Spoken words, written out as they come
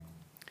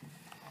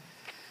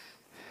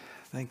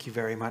Thank you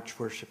very much,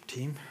 worship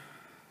team.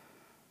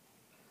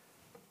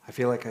 I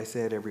feel like I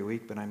say it every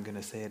week, but I'm going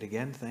to say it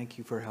again. Thank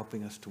you for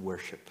helping us to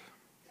worship,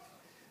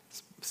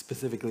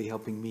 specifically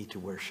helping me to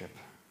worship.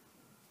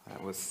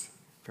 That was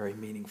very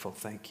meaningful.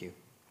 Thank you.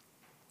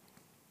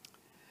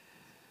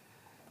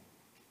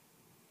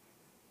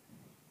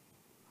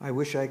 I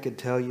wish I could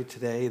tell you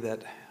today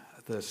that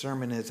the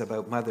sermon is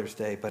about Mother's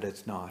Day, but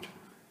it's not.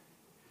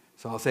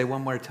 So I'll say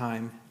one more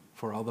time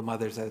for all the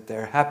mothers out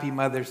there, Happy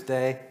Mother's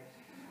Day.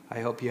 I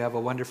hope you have a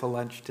wonderful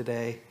lunch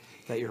today,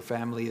 that your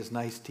family is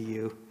nice to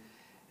you,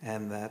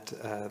 and that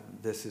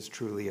this is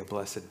truly a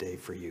blessed day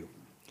for you.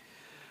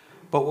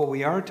 But what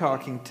we are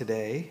talking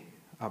today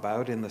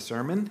about in the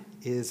sermon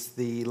is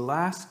the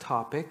last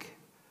topic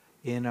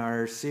in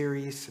our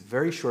series,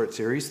 very short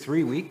series,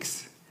 3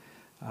 weeks.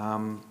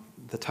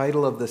 The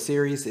title of the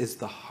series is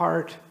The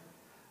Heart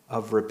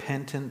of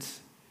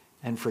Repentance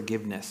and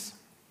Forgiveness.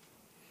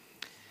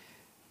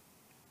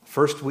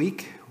 First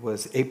week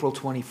was April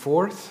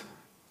 24th.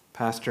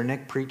 Pastor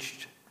Nick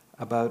preached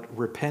about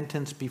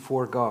repentance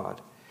before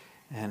God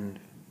and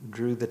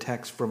drew the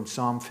text from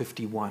Psalm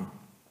 51,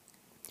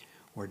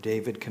 where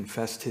David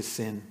confessed his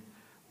sin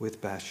with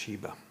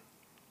Bathsheba.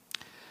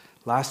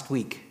 Last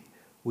week,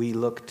 we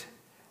looked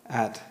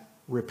at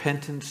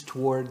repentance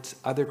towards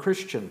other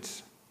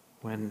Christians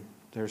when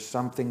there's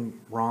something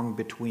wrong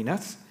between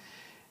us.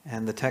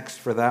 And the text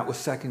for that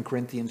was 2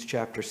 Corinthians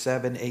chapter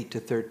 7,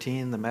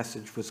 8-13. The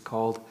message was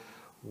called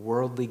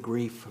Worldly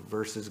Grief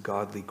versus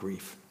Godly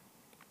Grief.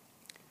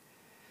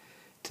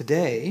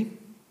 Today,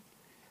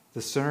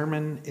 the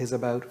sermon is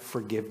about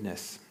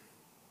forgiveness.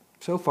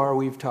 So far,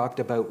 we've talked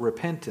about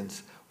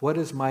repentance. What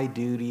is my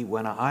duty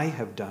when I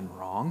have done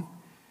wrong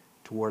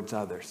towards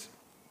others?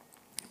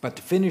 But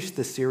to finish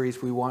the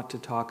series, we want to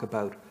talk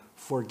about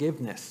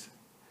forgiveness.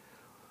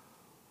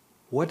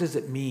 What does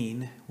it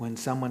mean when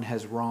someone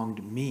has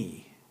wronged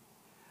me?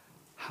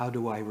 How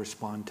do I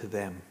respond to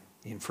them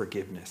in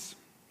forgiveness?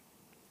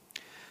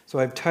 So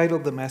I've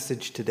titled the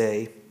message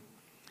today,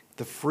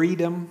 The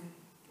Freedom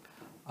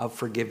of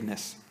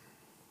Forgiveness.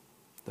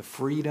 The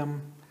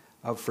freedom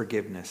of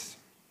forgiveness.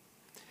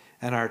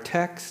 And our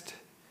text,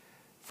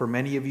 for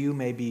many of you,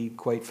 may be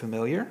quite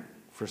familiar.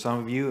 For some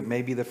of you, it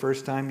may be the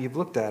first time you've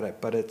looked at it,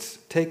 but it's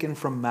taken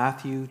from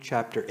Matthew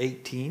chapter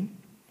 18.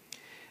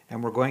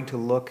 And we're going to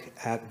look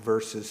at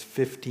verses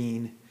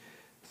 15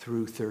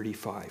 through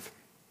 35.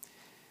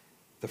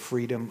 The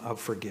freedom of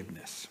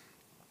forgiveness.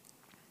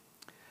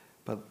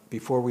 But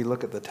before we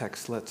look at the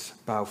text, let's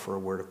bow for a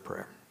word of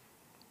prayer.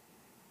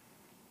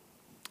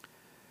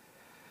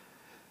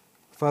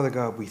 Father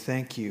God, we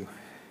thank you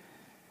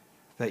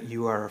that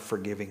you are a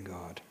forgiving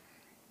God,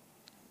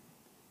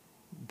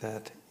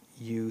 that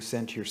you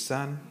sent your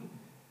Son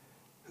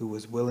who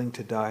was willing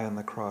to die on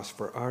the cross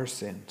for our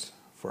sins,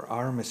 for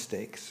our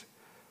mistakes,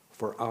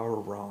 for our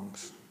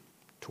wrongs,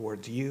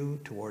 towards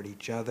you, toward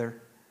each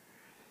other.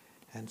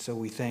 And so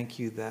we thank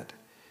you that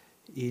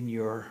in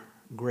your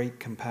great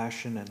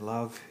compassion and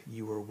love,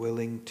 you were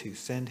willing to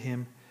send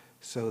him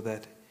so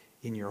that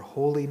in your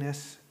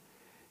holiness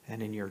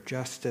and in your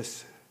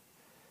justice,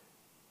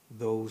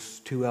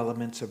 those two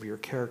elements of your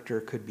character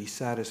could be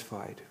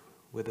satisfied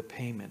with a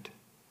payment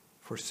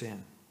for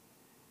sin.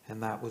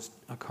 And that was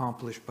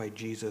accomplished by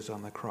Jesus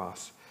on the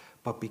cross.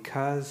 But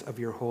because of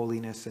your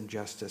holiness and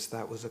justice,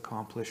 that was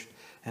accomplished.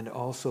 And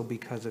also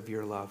because of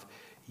your love,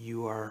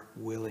 you are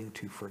willing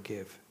to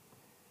forgive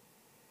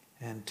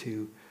and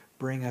to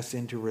bring us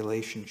into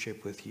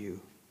relationship with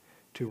you,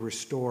 to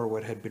restore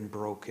what had been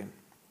broken.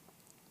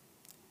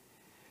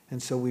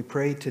 And so we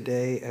pray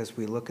today as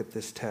we look at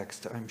this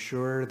text. I'm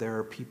sure there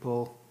are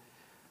people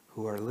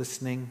who are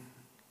listening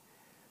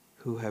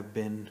who have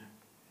been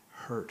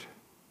hurt,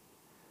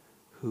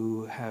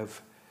 who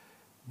have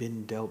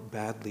been dealt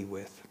badly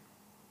with,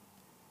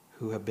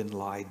 who have been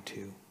lied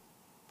to,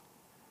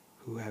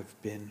 who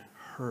have been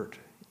hurt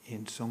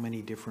in so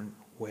many different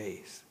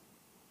ways.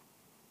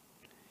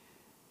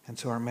 And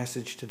so our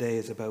message today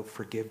is about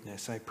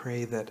forgiveness. I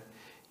pray that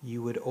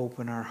you would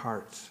open our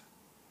hearts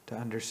to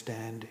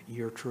understand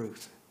your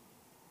truth,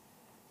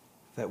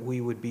 that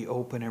we would be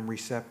open and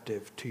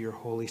receptive to your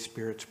Holy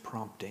Spirit's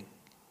prompting,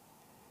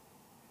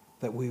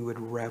 that we would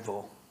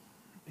revel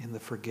in the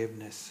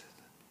forgiveness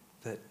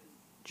that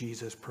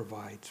Jesus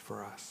provides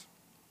for us.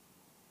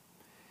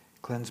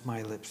 Cleanse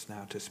my lips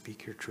now to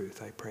speak your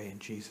truth, I pray in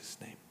Jesus'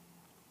 name.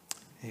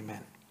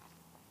 Amen.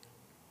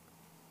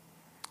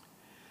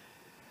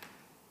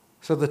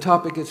 So the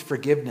topic is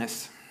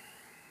forgiveness.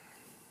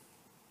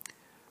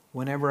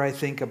 Whenever I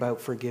think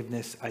about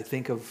forgiveness, I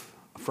think of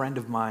a friend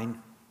of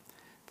mine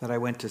that I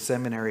went to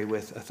seminary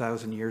with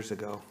 1,000 years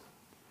ago,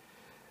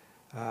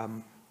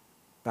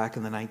 back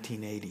in the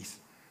 1980s.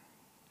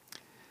 It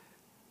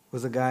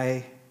was a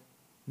guy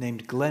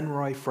named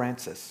Glenroy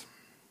Francis.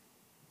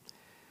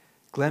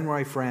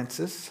 Glenroy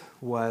Francis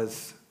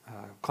was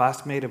a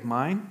classmate of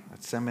mine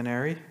at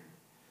seminary,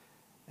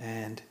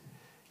 and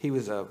he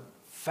was a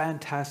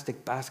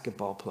fantastic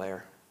basketball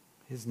player.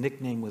 His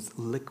nickname was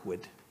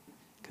Liquid,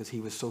 because he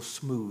was so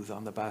smooth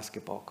on the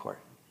basketball court.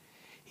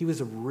 He was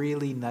a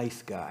really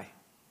nice guy.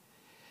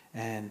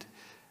 And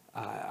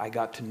I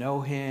got to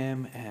know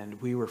him,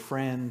 and we were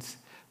friends.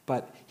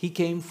 But he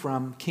came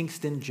from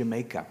Kingston,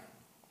 Jamaica.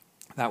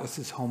 That was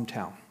his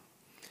hometown.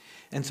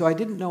 And so I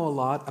didn't know a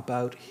lot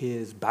about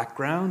his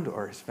background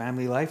or his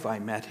family life. I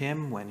met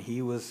him when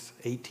he was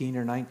 18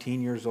 or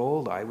 19 years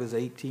old. I was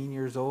 18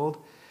 years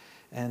old.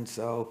 And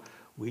so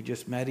we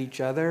just met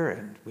each other,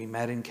 and we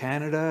met in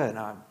Canada,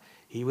 and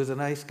he was a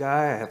nice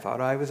guy. I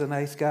thought I was a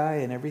nice guy,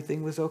 and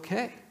everything was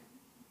okay.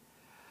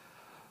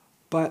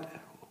 But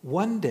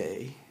one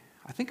day,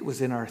 I think it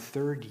was in our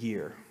third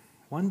year,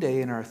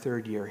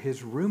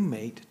 his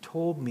roommate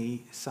told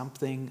me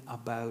something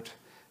about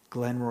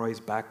Glenroy's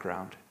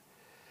background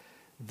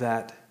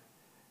that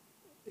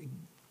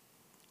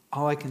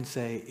all I can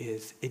say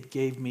is it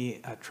gave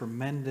me a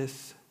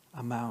tremendous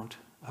amount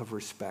of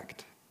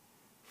respect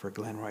for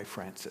Glenroy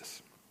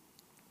Francis.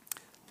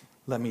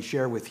 Let me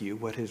share with you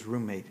what his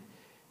roommate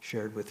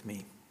shared with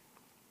me.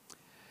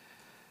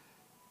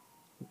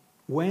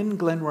 When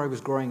Glenroy was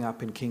growing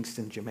up in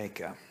Kingston,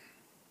 Jamaica,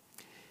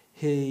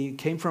 he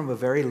came from a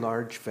very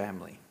large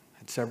family,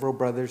 had several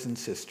brothers and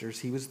sisters.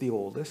 He was the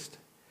oldest,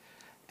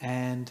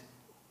 and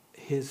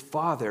his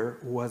father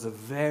was a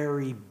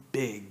very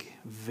big,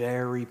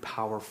 very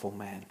powerful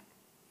man.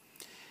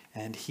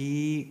 And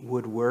he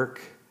would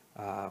work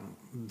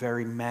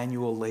very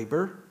manual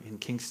labor in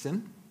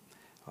Kingston.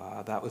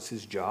 That was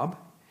his job.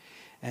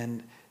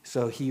 And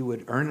so he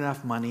would earn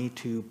enough money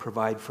to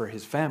provide for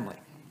his family.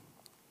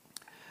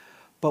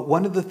 But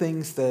one of the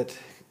things that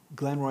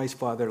Glenroy's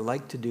father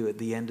liked to do at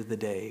the end of the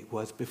day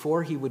was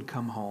before he would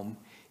come home,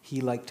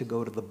 he liked to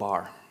go to the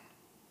bar.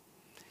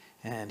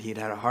 And he'd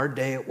had a hard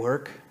day at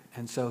work,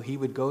 and so he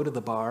would go to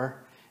the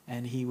bar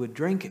and he would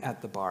drink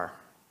at the bar.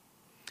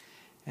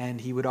 And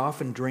he would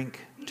often drink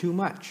too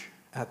much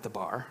at the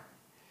bar.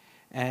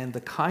 And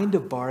the kind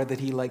of bar that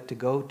he liked to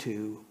go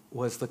to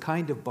was the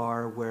kind of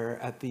bar where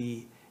at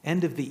the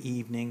end of the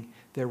evening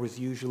there was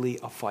usually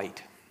a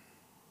fight.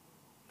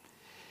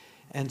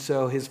 And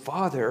so his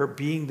father,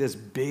 being this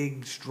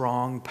big,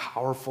 strong,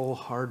 powerful,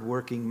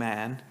 hard-working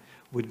man,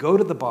 would go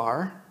to the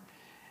bar,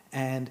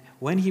 and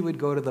when he would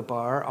go to the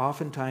bar,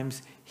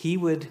 oftentimes he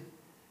would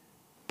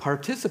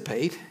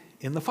participate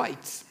in the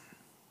fights.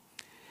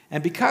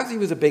 And because he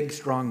was a big,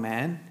 strong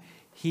man,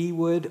 he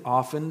would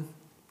often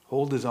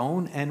hold his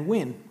own and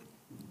win.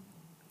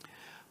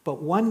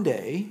 But one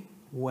day,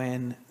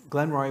 when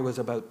Glenroy was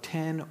about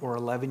 10 or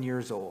 11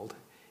 years old,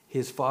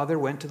 his father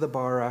went to the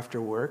bar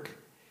after work.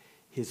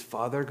 His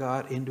father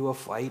got into a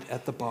fight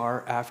at the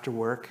bar after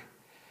work,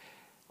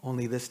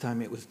 only this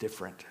time it was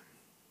different.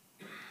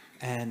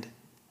 And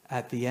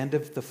at the end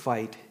of the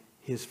fight,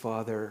 his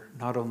father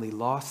not only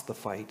lost the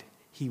fight,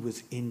 he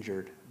was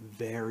injured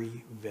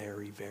very,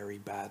 very, very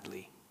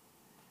badly.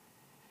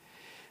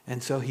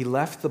 And so he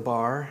left the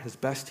bar as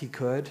best he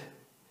could,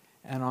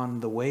 and on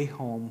the way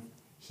home,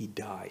 he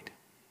died.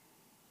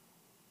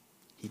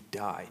 He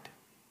died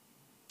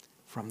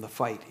from the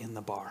fight in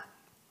the bar.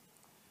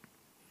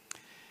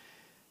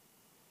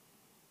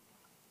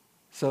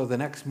 So the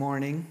next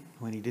morning,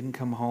 when he didn't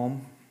come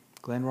home,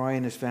 Glenroy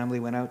and his family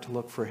went out to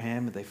look for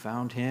him, and they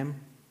found him.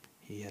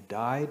 He had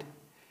died,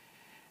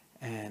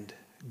 and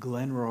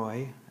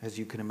Glenroy, as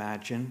you can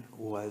imagine,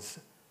 was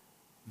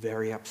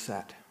very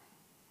upset.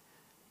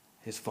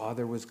 His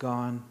father was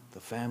gone.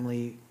 The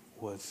family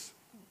was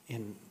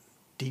in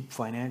deep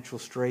financial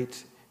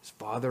straits. His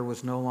father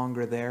was no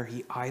longer there.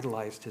 He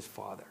idolized his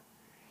father.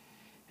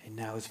 And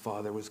now his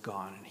father was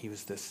gone, and he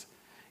was this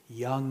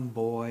young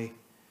boy,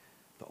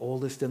 the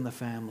oldest in the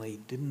family,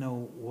 didn't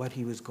know what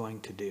he was going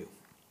to do.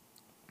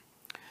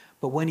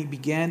 But when he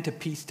began to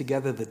piece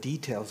together the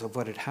details of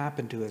what had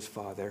happened to his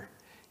father,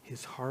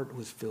 his heart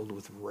was filled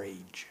with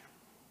rage.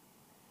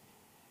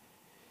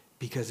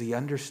 Because he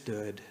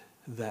understood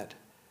that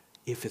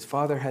if his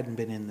father hadn't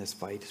been in this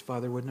fight, his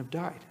father wouldn't have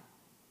died.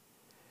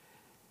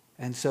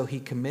 And so he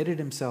committed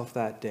himself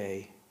that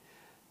day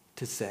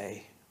to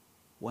say,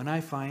 when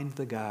I find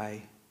the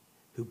guy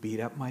who beat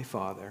up my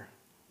father,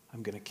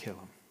 I'm going to kill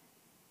him.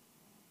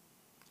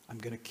 I'm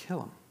going to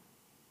kill him.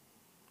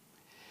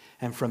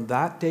 And from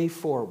that day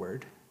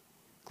forward,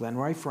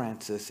 Glenroy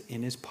Francis,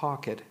 in his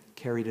pocket,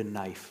 carried a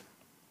knife.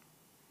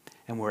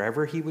 And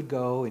wherever he would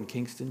go in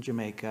Kingston,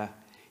 Jamaica,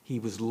 he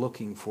was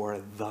looking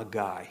for the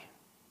guy.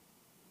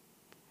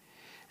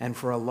 And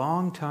for a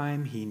long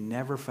time, he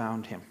never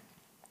found him.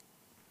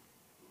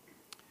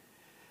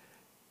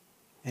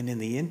 And in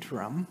the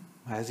interim,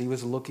 as he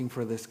was looking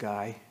for this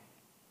guy,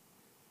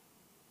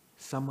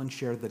 someone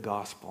shared the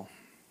gospel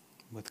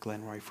with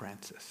Glenroy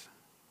Francis.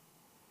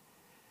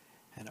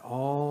 And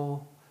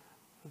all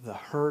the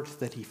hurt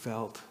that he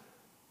felt,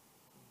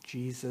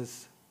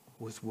 Jesus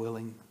was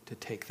willing to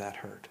take that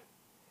hurt.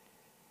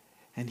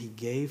 And he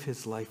gave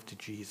his life to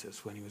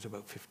Jesus when he was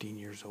about 15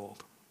 years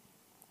old.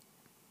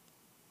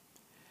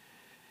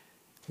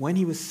 When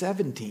he was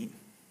 17,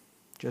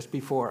 just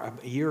before,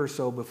 a year or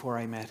so before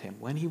I met him,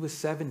 when he was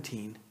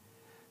 17,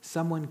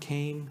 someone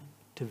came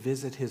to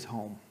visit his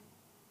home.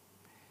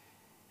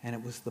 And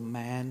it was the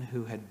man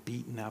who had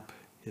beaten up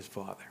his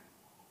father.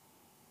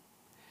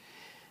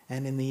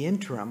 And in the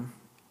interim,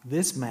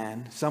 this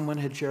man, someone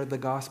had shared the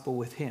gospel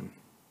with him,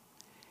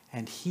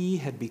 and he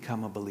had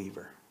become a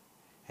believer,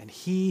 and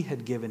he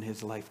had given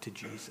his life to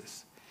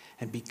Jesus.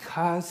 And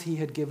because he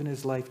had given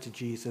his life to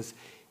Jesus,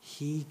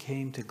 he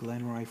came to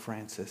Glenroy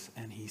Francis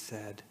and he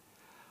said,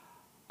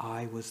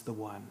 I was the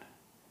one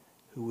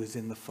who was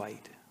in the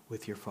fight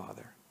with your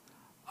father.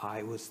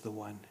 I was the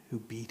one who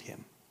beat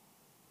him.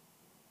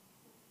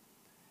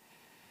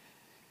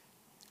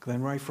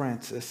 Glenroy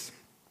Francis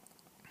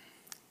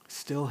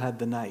still had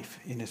the knife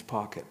in his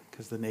pocket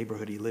because the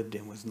neighborhood he lived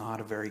in was not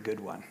a very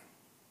good one.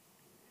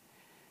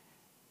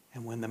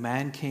 And when the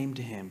man came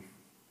to him,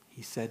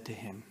 he said to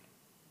him,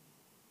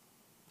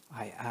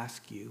 I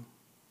ask you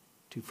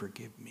to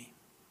forgive me.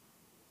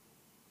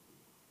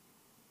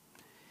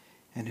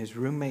 And his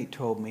roommate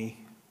told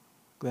me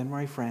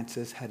Glenroy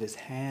Francis had his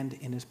hand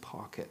in his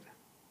pocket,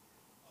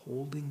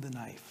 holding the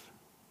knife,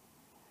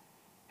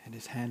 and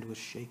his hand was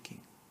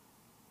shaking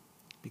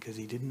because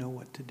he didn't know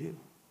what to do.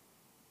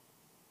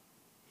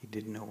 He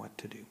didn't know what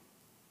to do.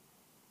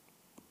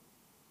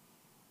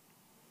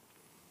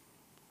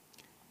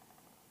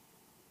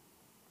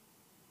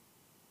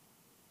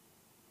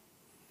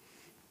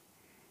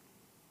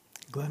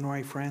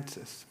 Glenroy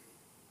Francis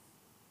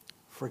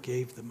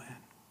forgave the man.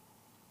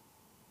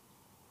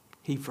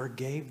 He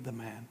forgave the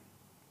man.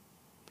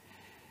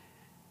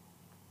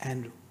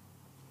 And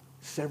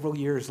several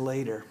years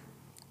later,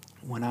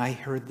 when I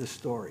heard the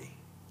story,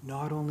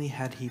 not only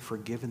had he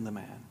forgiven the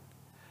man,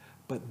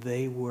 but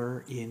they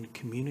were in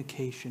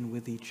communication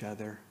with each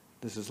other.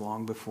 This is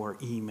long before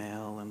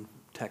email and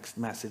text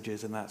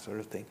messages and that sort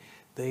of thing.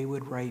 They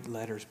would write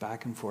letters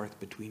back and forth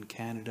between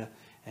Canada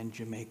and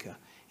Jamaica,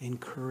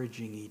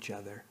 encouraging each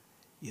other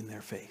in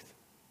their faith.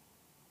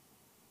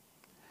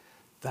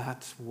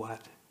 That's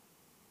what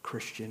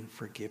Christian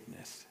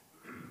forgiveness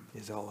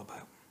is all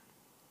about.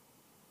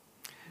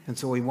 And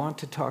so we want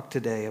to talk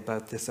today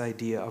about this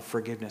idea of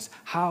forgiveness.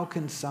 How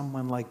can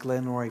someone like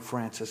Glenroy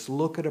Francis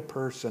look at a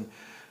person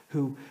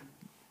who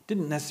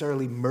didn't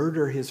necessarily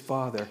murder his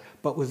father,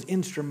 but was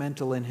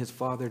instrumental in his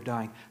father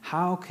dying?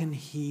 How can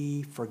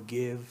he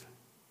forgive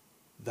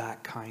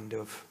that kind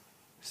of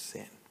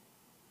sin?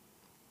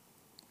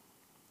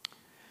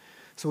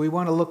 So we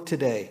want to look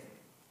today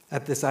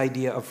at this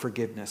idea of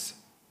forgiveness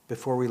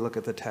before we look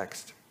at the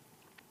text.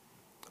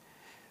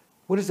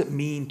 What does it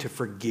mean to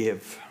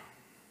forgive?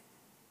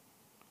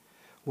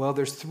 Well,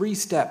 there's 3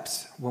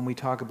 steps when we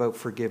talk about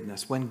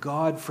forgiveness. When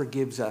God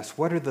forgives us,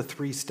 what are the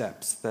 3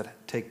 steps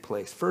that take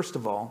place? First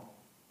of all,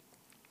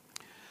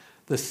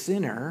 the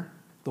sinner,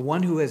 the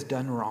one who has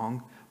done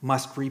wrong,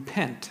 must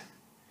repent.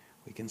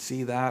 We can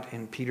see that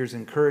in Peter's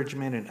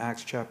encouragement in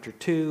Acts chapter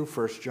 2,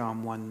 1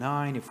 John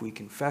 1:9. If we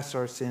confess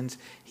our sins,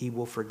 he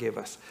will forgive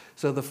us.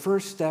 So the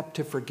first step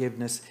to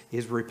forgiveness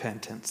is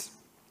repentance.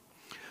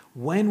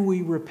 When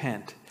we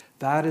repent,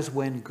 that is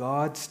when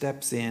God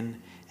steps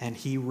in and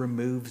he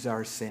removes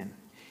our sin.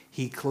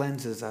 He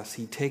cleanses us.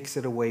 He takes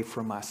it away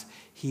from us.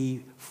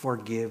 He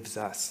forgives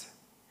us.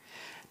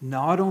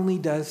 Not only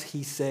does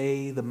he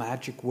say the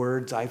magic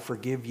words, I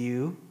forgive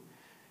you,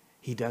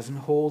 he doesn't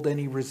hold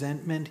any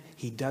resentment.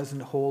 He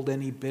doesn't hold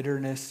any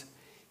bitterness.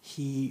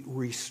 He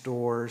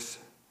restores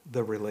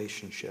the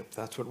relationship.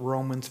 That's what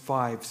Romans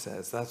 5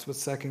 says. That's what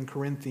 2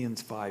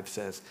 Corinthians 5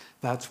 says.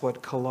 That's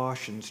what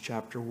Colossians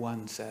chapter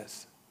 1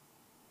 says.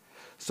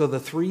 So the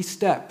 3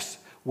 steps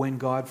when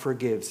God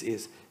forgives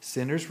is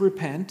sinners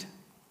repent,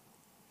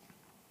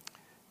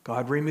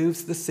 God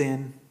removes the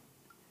sin,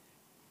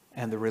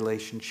 and the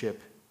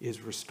relationship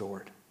is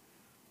restored.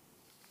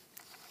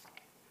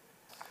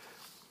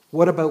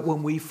 What about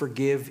when we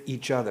forgive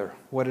each other?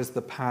 What is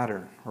the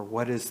pattern, or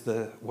what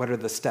are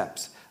the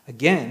steps?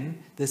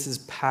 Again, this is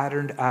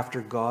patterned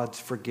after God's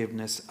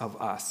forgiveness of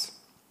us.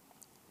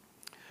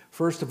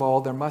 First of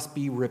all, there must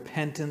be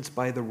repentance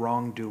by the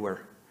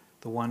wrongdoer,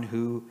 the one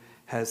who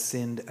has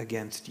sinned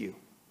against you.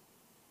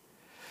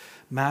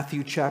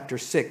 Matthew chapter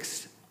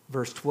 6,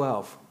 verse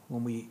 12,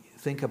 when we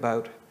think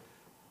about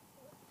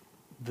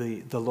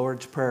the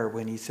Lord's Prayer,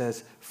 when he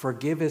says,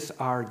 forgive us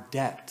our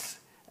debts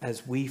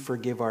as we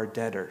forgive our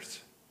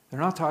debtors. They're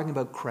not talking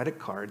about credit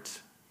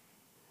cards.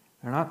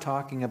 They're not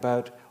talking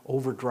about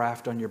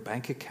overdraft on your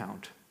bank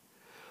account.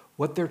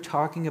 What they're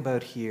talking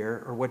about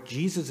here, or what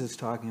Jesus is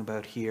talking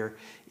about here,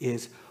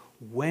 is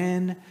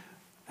when,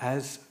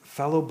 as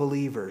fellow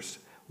believers,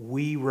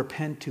 we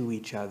repent to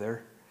each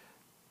other,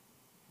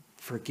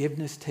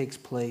 forgiveness takes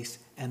place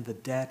and the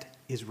debt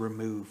is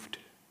removed.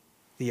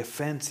 The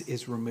offense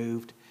is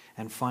removed,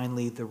 and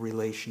finally the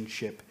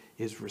relationship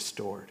is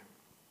restored.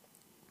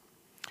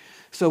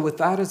 So with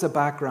that as a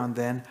background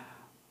then,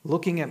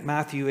 looking at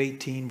Matthew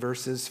 18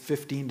 verses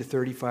 15 to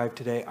 35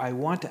 today, I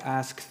want to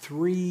ask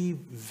 3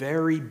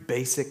 very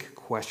basic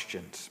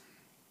questions.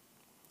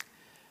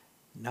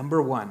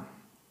 Number 1,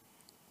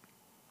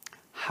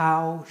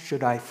 how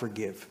should I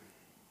forgive?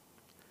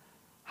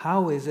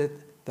 How is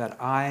it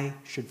that I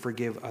should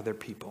forgive other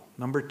people?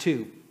 Number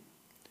 2,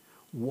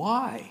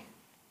 why?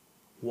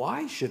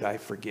 Why should I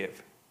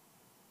forgive?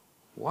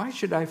 Why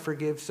should I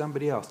forgive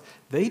somebody else?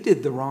 They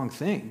did the wrong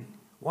thing.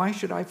 Why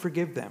should I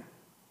forgive them?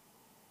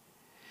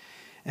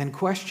 And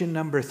question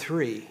number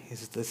 3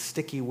 is the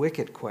sticky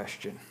wicket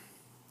question.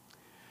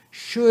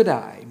 Should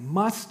I,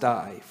 must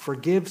I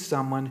forgive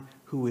someone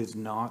who is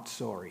not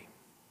sorry?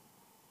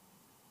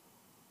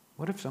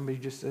 What if somebody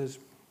just says,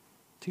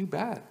 too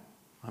bad,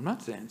 I'm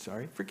not saying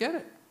sorry, forget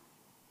it?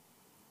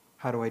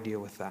 How do I deal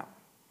with that?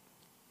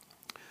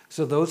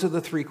 So those are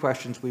the 3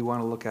 questions we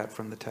want to look at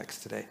from the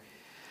text today.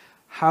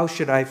 How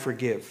should I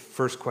forgive?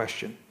 First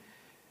question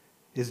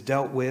is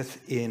dealt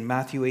with in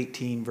Matthew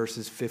 18,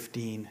 verses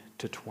 15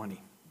 to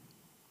 20.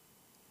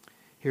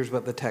 Here's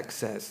what the text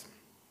says.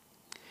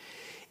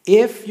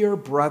 If your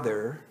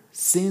brother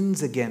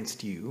sins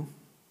against you,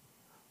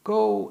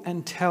 go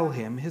and tell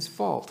him his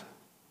fault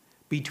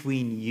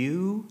between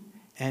you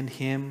and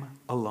him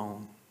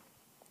alone.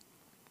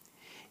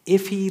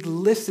 If he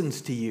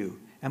listens to you,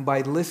 and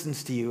by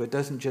listens to you, it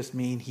doesn't just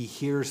mean he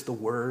hears the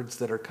words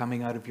that are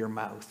coming out of your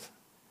mouth.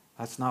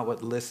 That's not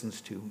what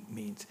listens to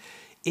means.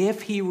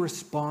 If he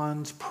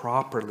responds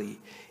properly,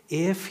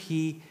 if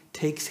he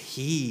takes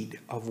heed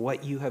of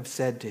what you have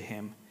said to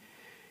him,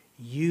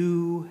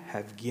 you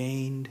have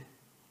gained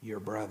your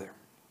brother.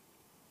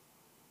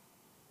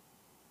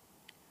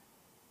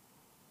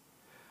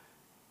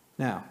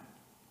 Now,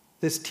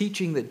 this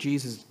teaching that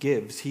Jesus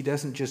gives, he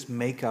doesn't just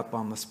make up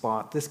on the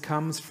spot. This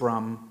comes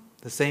from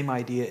the same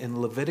idea in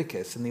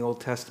Leviticus in the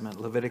Old Testament,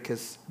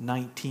 Leviticus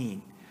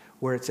 19,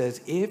 where it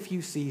says, if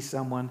you see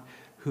someone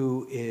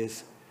who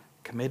is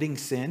committing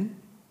sin,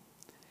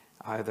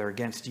 either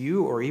against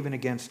you or even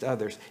against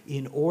others,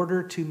 in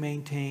order to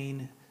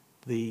maintain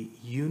the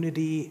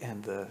unity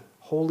and the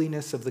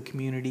holiness of the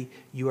community,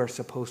 you are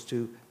supposed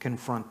to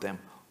confront them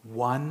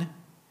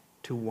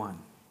 1-to-1.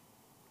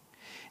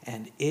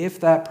 And if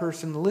that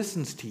person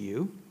listens to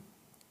you,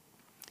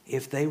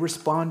 if they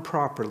respond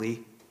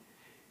properly,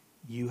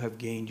 you have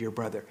gained your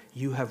brother.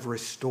 You have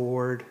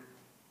restored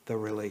the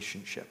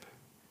relationship.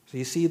 So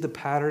you see the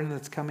pattern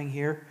that's coming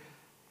here?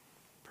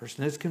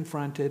 Person is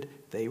confronted,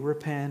 they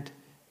repent,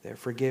 they're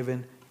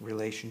forgiven,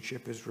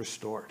 relationship is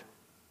restored.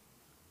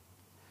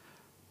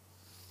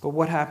 But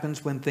what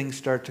happens when things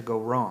start to go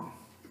wrong?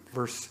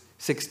 Verse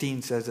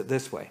 16 says it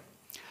this way.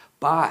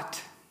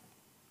 But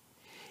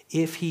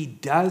if he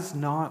does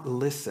not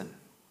listen,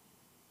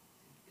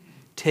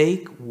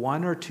 take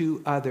 1 or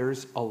 2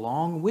 others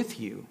along with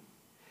you,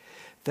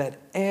 that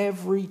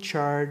every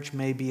charge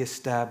may be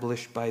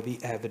established by the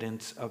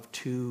evidence of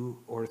 2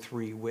 or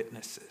 3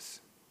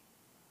 witnesses.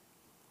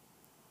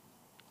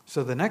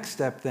 So the next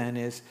step then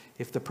is,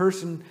 if the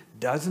person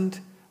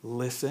doesn't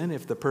listen,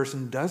 if the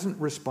person doesn't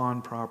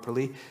respond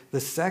properly, the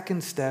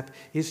second step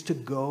is to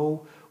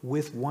go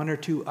with 1 or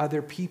 2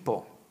 other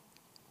people,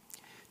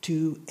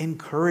 to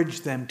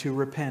encourage them to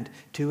repent,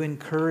 to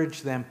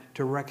encourage them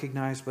to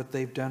recognize what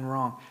they've done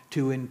wrong,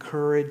 to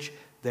encourage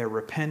their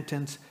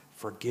repentance,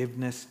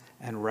 forgiveness,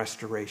 and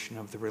restoration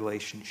of the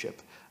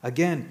relationship.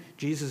 Again,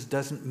 Jesus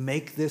doesn't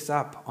make this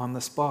up on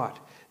the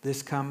spot.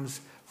 This comes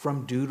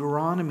from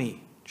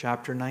Deuteronomy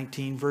chapter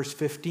 19, verse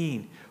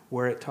 15,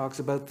 where it talks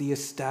about the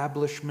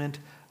establishment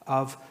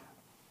of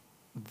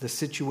the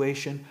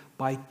situation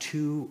by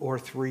 2 or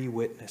 3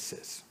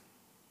 witnesses.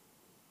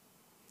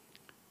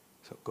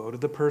 So go to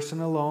the person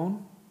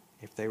alone.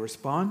 If they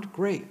respond,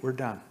 great, we're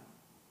done.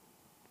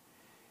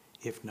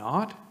 If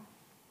not,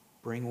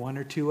 bring 1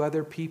 or 2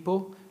 other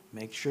people.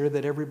 Make sure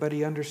that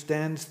everybody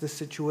understands the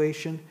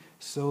situation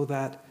so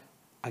that,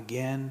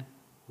 again,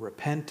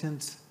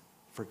 repentance,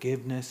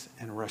 forgiveness,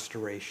 and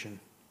restoration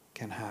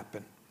can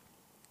happen.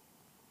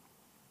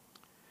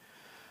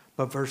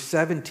 But verse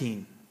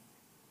 17,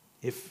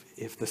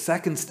 if the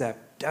second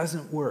step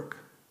doesn't work,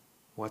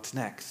 what's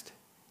next?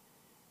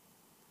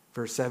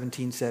 Verse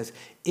 17 says,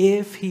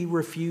 if he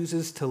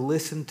refuses to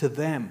listen to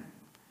them,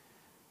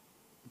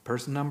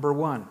 person number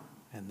 1,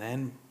 and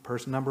then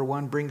person number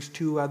 1 brings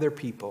 2 other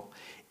people.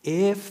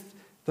 If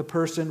the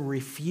person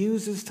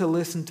refuses to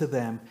listen to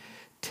them,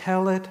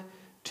 tell it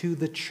to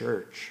the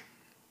church.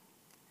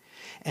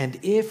 And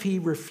if he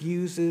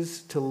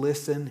refuses to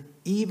listen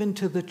even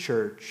to the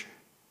church,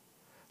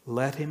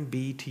 let him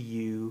be to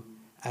you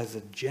as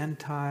a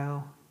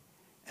Gentile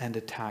and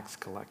a tax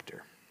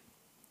collector.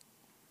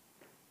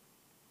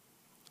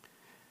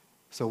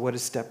 So what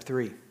is step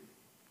 3?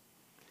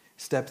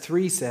 Step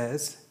 3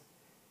 says,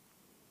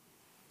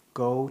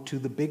 go to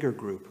the bigger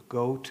group,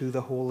 go to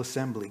the whole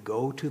assembly,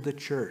 go to the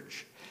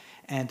church.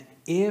 And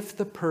if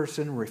the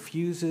person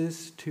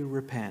refuses to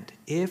repent,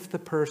 if the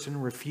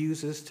person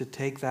refuses to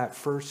take that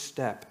first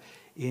step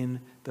in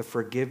the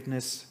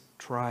forgiveness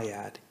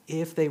triad,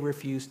 if they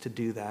refuse to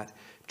do that,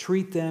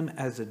 treat them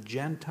as a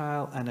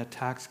Gentile and a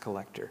tax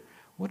collector.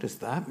 What does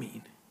that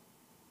mean?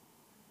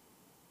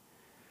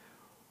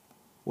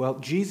 Well,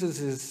 Jesus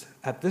is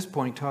at this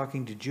point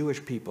talking to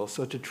Jewish people.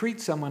 So to treat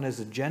someone as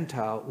a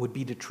Gentile would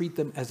be to treat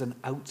them as an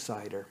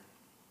outsider,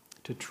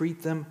 to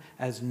treat them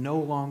as no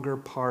longer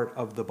part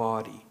of the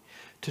body.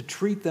 To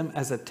treat them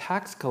as a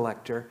tax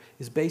collector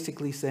is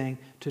basically saying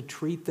to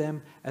treat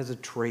them as a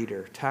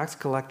traitor. Tax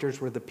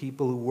collectors were the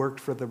people who worked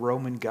for the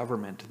Roman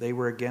government. They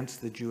were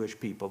against the Jewish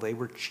people. They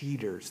were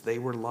cheaters. They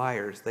were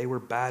liars. They were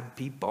bad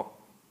people.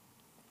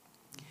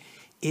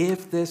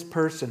 If this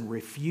person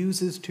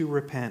refuses to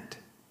repent,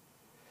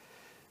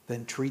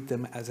 then treat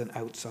them as an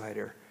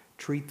outsider.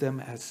 Treat them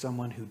as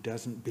someone who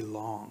doesn't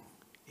belong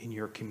in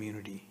your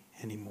community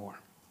anymore.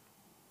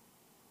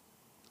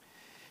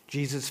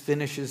 Jesus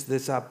finishes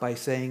this up by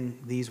saying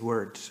these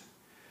words.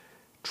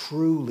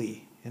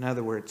 Truly, in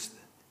other words,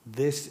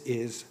 this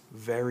is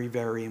very,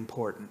 very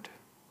important.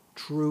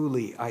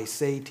 Truly, I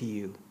say to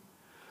you,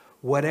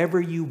 whatever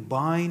you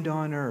bind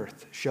on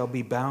earth shall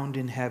be bound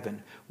in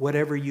heaven.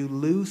 Whatever you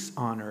loose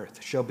on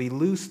earth shall be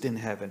loosed in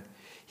heaven.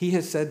 He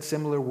has said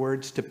similar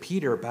words to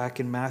Peter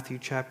back in Matthew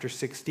chapter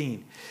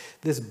 16.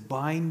 This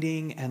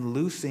binding and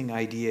loosing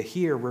idea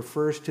here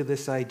refers to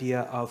this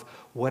idea of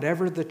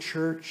whatever the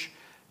church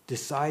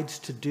decides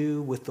to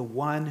do with the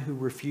one who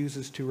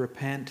refuses to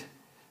repent,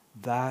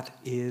 that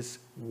is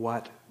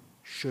what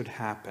should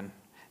happen.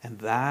 And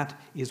that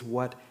is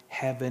what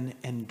heaven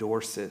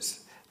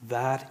endorses.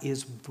 That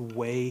is the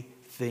way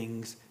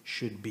things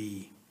should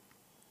be.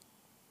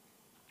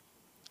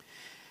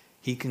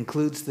 He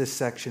concludes this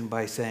section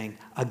by saying,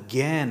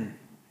 again,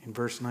 in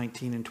verse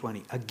 19 and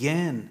 20,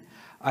 again,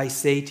 I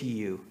say to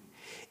you,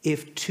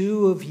 if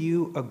two of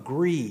you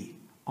agree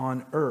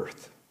on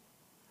earth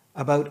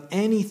about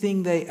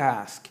anything they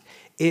ask,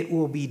 it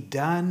will be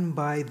done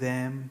by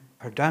them,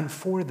 or done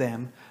for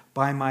them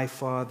by my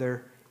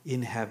Father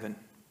in heaven.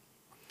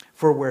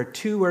 For where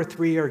 2 or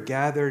 3 are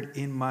gathered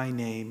in my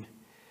name,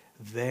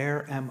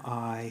 there am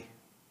I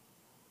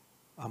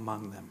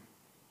among them.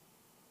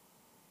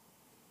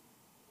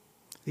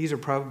 These are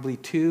probably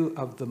 2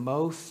 of the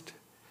most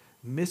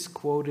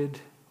misquoted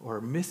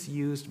or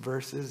misused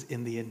verses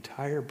in the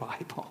entire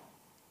Bible.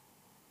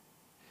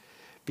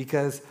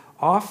 Because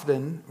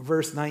often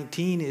verse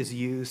 19 is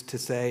used to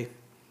say,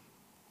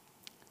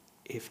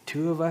 if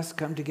 2 of us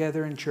come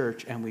together in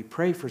church and we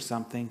pray for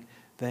something,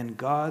 then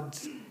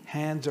God's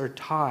hands are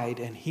tied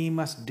and he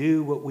must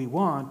do what we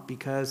want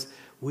because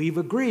we've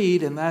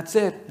agreed and that's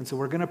it. And so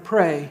we're going to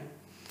pray.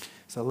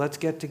 So let's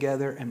get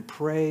together and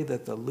pray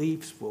that the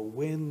Leafs will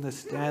win the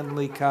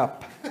Stanley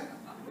Cup.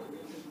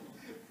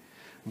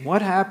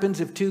 What happens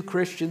if 2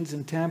 Christians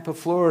in Tampa,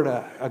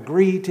 Florida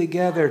agree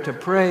together to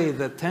pray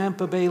that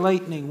Tampa Bay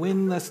Lightning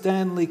win the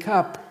Stanley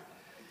Cup?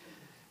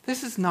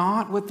 This is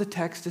not what the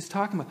text is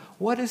talking about.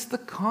 What is the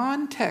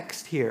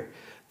context here?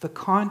 The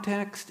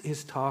context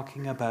is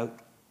talking about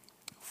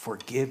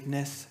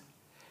forgiveness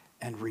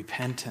and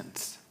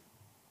repentance.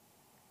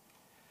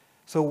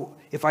 So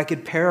if I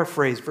could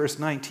paraphrase verse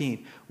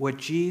 19, what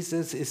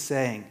Jesus is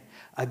saying,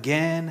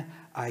 again,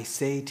 I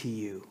say to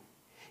you,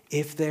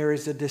 if there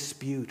is a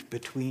dispute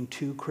between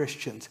 2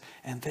 Christians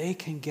and they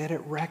can get it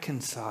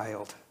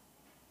reconciled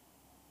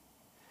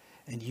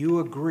and you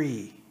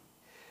agree,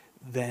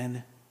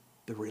 then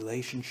the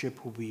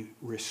relationship will be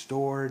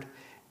restored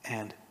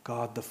and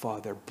God the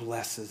Father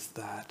blesses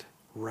that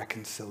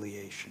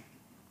reconciliation.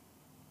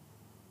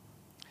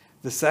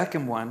 The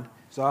second one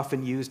is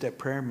often used at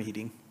prayer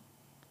meeting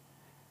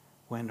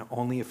when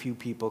only a few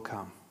people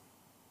come.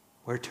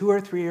 Where 2 or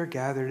 3 are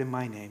gathered in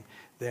my name,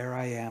 there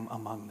I am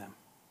among them.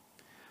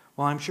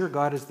 Well, I'm sure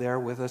God is there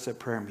with us at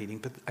prayer meeting,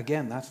 but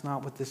again, that's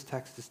not what this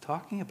text is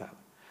talking about.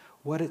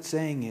 What it's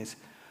saying is,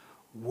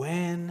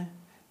 when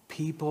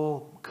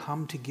people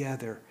come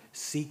together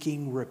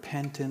seeking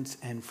repentance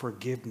and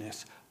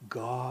forgiveness,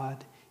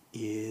 God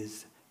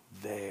is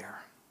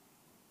there.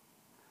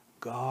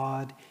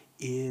 God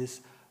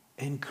is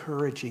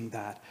encouraging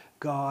that.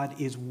 God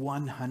is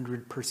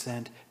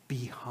 100%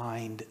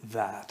 behind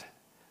that.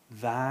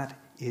 That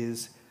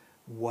is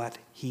what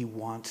he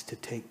wants to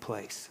take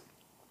place.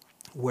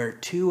 Where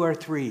 2 or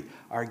 3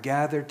 are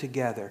gathered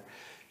together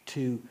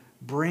to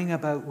bring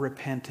about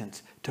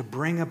repentance, to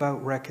bring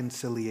about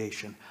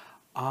reconciliation,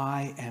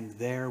 I am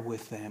there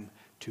with them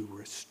to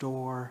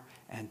restore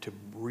and to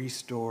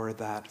restore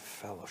that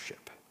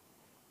fellowship.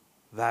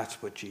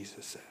 That's what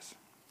Jesus says.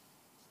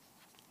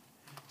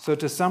 So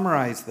to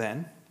summarize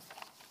then,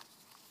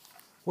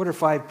 what are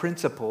 5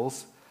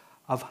 principles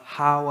of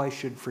how I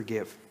should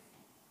forgive?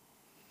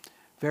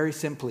 Very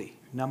simply,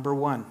 number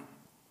 1,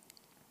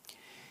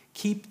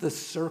 keep the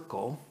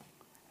circle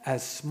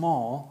as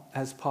small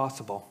as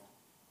possible.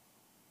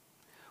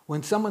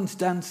 When someone's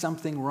done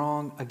something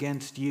wrong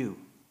against you,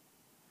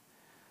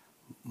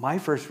 my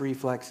first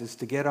reflex is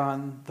to get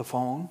on the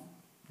phone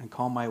and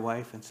call my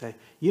wife and say,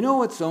 you know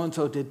what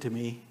so-and-so did to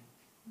me?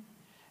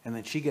 And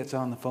then she gets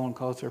on the phone,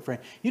 calls her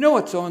friend, you know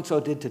what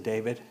so-and-so did to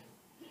David?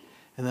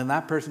 And then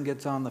that person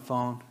gets on the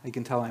phone. You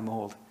can tell I'm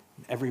old.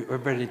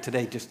 Everybody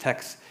today just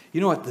texts,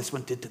 you know what this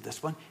one did to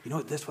this one? You know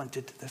what this one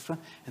did to this one?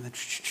 And then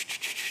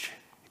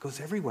it goes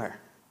everywhere.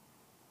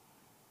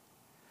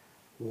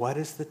 What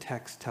does the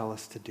text tell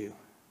us to do?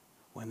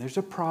 When there's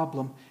a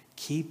problem,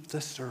 keep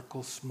the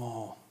circle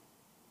small.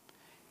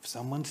 If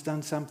someone's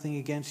done something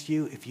against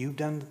you, if you've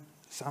done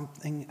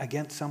something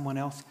against someone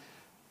else,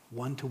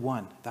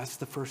 1-to-1. That's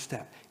the first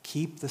step.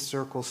 Keep the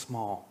circle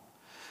small.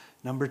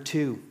 Number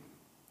 2,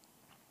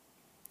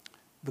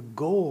 the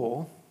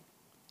goal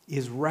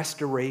is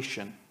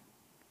restoration,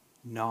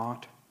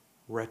 not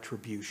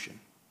retribution.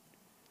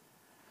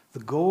 The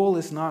goal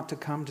is not to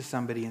come to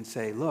somebody and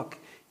say, look,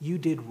 you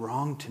did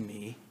wrong to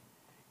me,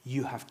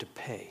 you have to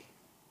pay.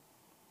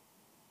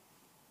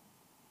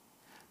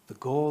 The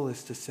goal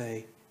is to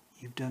say,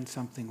 you've done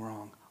something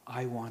wrong.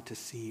 I want to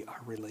see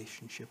our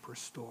relationship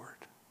restored.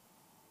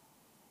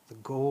 The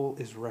goal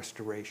is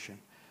restoration,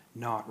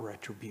 not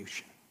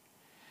retribution.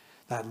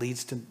 That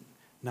leads to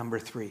number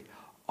 3.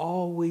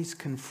 Always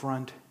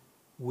confront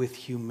with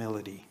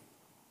humility.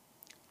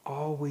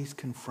 Always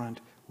confront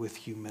with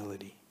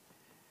humility.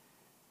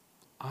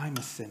 I'm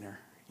a sinner.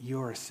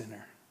 You're a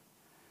sinner.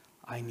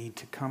 I need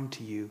to come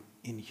to you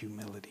in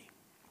humility.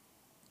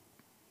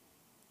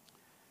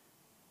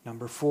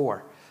 Number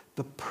 4,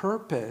 the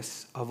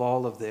purpose of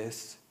all of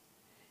this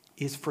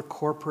is for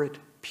corporate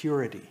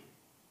purity.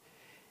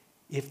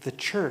 If the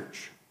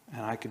church,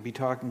 and I could be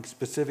talking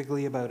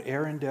specifically about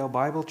Arundel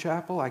Bible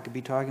Chapel, I could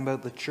be talking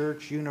about the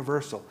church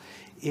universal.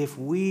 If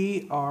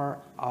we are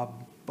a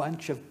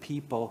bunch of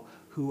people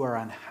who are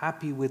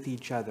unhappy with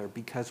each other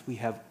because we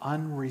have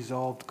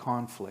unresolved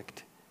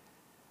conflict,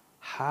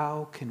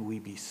 how can we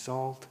be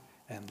salt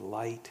and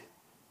light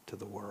to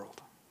the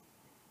world?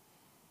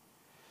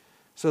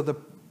 So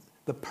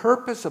the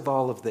purpose of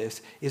all of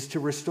this is to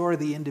restore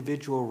the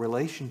individual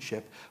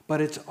relationship,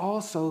 but it's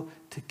also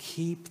to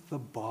keep the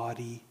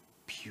body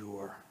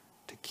pure,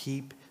 to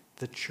keep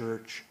the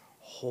church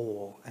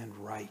whole and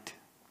right.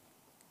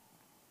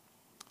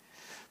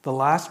 The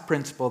last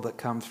principle that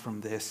comes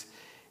from this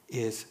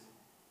is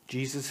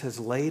Jesus has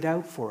laid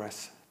out for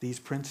us these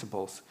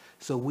principles,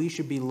 so we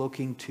should be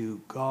looking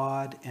to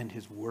God and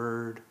His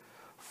Word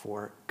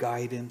for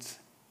guidance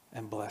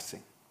and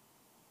blessing.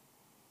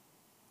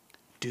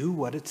 Do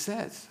what it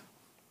says.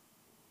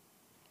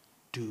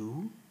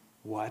 Do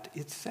what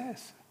it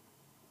says.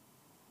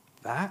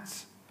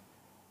 That's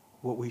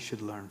what we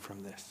should learn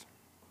from this.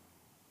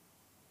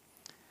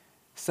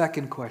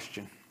 Second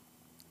question.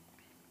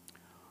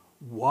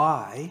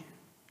 Why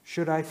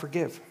should I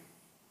forgive?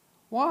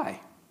 Why?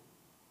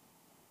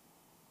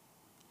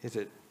 Is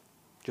it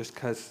just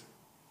because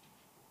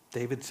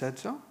David said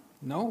so?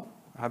 No,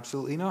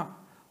 absolutely not.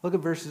 Look at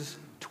verses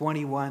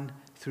 21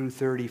 through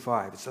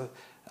 35. It's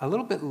a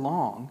little bit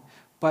long,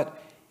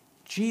 but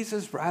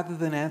Jesus, rather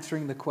than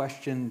answering the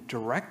question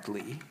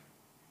directly,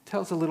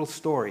 tells a little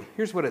story.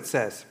 Here's what it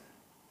says.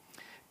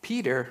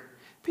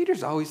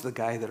 Peter's always the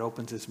guy that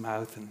opens his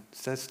mouth and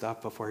says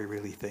stuff before he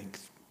really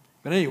thinks.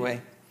 But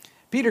anyway,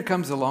 Peter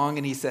comes along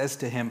and he says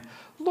to him,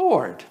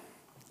 Lord,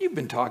 you've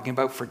been talking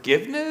about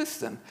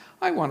forgiveness, and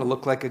I want to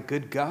look like a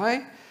good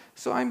guy,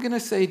 so I'm going to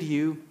say to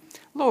you,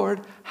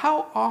 Lord,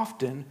 how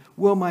often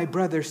will my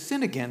brother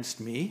sin against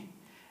me,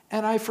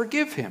 and I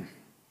forgive him?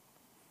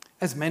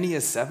 As many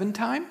as 7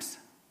 times?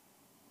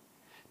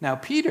 Now,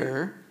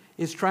 Peter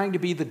is trying to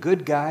be the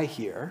good guy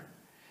here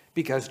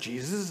because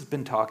Jesus has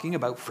been talking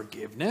about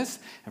forgiveness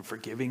and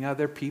forgiving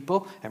other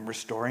people and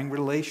restoring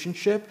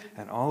relationship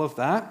and all of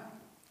that.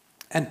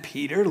 And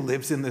Peter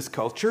lives in this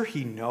culture.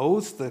 He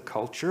knows the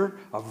culture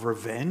of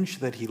revenge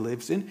that he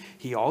lives in.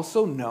 He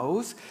also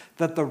knows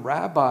that the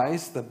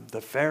rabbis, the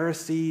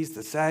Pharisees,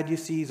 the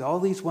Sadducees, all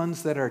these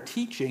ones that are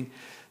teaching,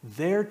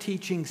 their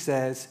teaching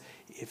says,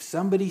 if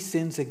somebody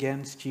sins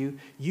against you,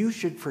 you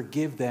should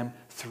forgive them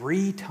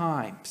 3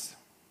 times.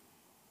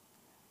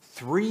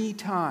 3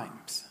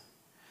 times.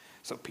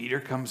 So Peter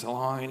comes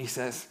along and he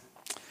says,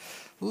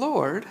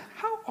 Lord,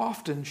 how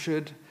often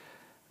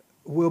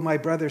will my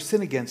brother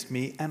sin against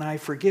me and I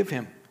forgive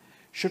him?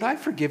 Should I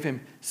forgive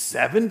him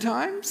 7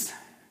 times?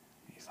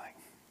 He's like,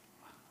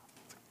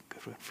 that's a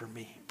good one for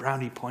me.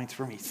 Brownie points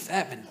for me.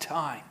 7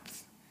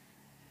 times.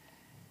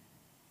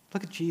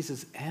 Look at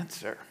Jesus'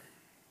 answer.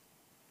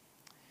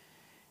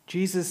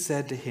 Jesus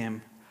said to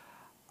him,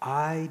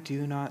 I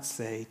do not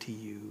say to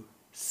you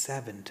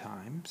 7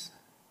 times,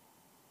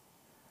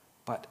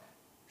 but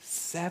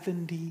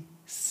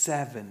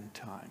 77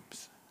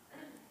 times.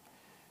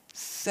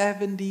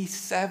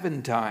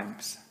 77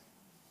 times.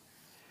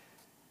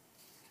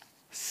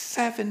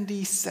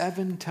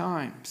 77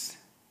 times.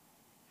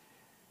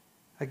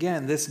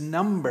 Again, this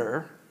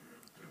number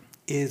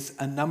is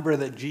a number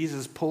that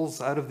Jesus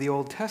pulls out of the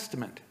Old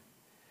Testament.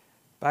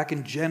 Back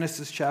in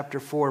Genesis chapter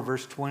 4,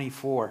 verse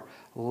 24,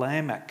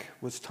 Lamech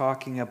was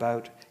talking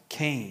about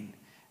Cain.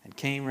 And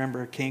Cain,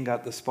 remember, Cain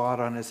got the spot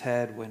on his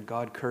head when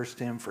God cursed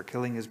him for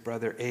killing his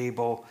brother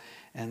Abel.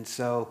 And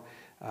so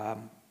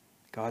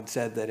God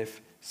said that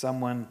if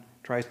someone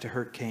tries to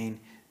hurt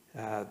Cain,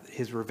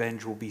 his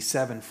revenge will be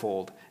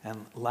 7-fold.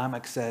 And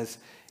Lamech says,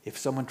 if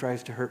someone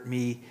tries to hurt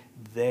me,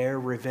 their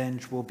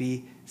revenge will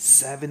be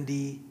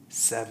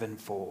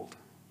 77-fold.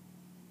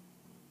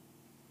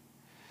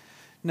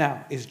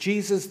 Now, is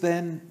Jesus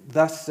then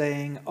thus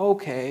saying,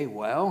 okay,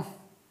 well,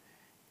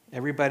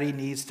 everybody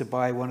needs to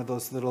buy one of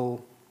those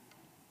little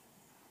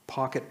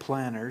pocket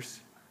planners,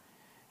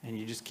 and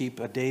you just keep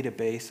a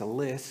database, a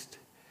list.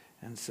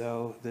 And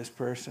so this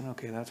person,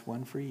 okay, that's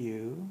one for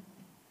you.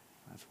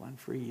 That's one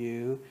for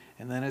you.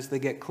 And then as they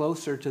get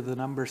closer to the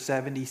number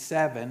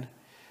 77,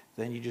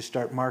 then you just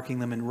start marking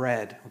them in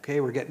red. Okay,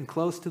 we're getting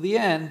close to the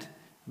end.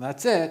 And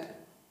that's it.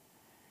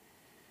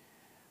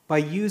 By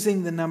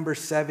using the number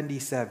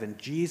 77,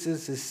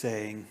 Jesus is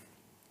saying,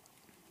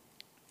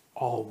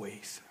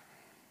 always,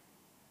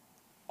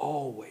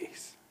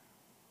 always,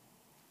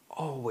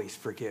 always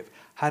forgive.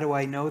 How do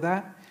I know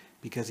that?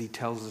 Because he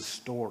tells a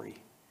story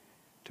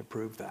to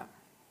prove that.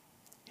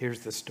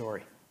 Here's the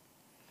story.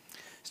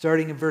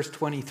 Starting in verse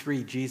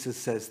 23, Jesus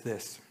says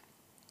this: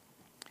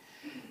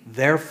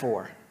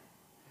 "Therefore,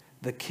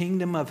 the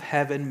kingdom of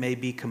heaven may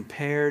be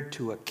compared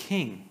to a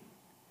king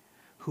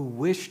who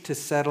wished to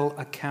settle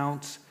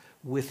accounts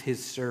with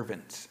his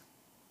servants.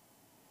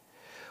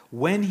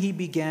 When he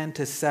began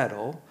to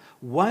settle,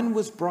 one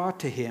was brought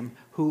to him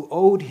who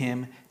owed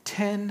him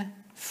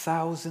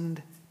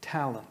 10,000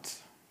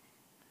 talents."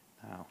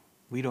 Now,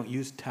 we don't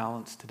use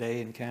talents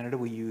today in Canada,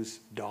 we use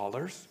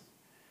dollars.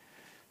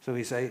 So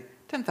we say,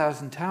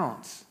 10,000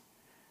 talents.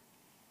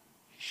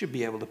 You should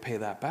be able to pay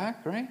that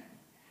back, right?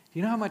 Do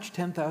you know how much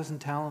 10,000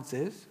 talents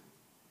is?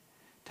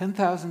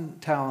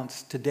 10,000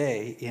 talents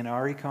today in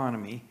our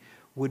economy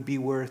would be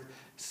worth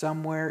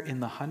somewhere in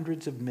the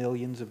hundreds of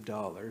millions of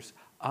dollars,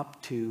 up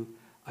to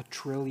 $1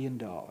 trillion.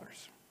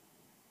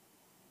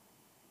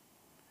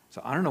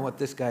 So I don't know what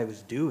this guy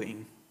was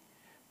doing,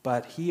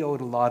 but he owed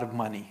a lot of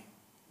money,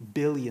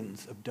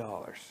 billions of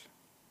dollars,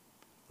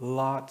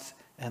 lots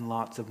and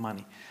lots of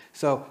money.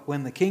 So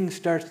when the king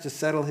starts to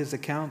settle his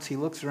accounts, he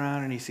looks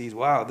around and he sees,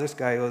 wow, this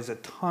guy owes a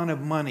ton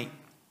of money.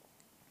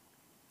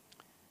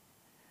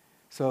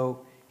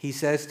 So he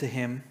says to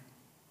him,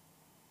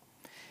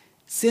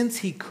 since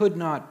he could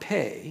not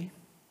pay,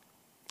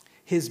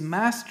 his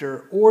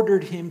master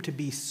ordered him to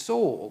be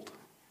sold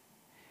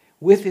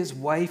with his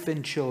wife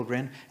and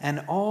children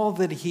and all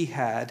that he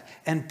had,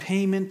 and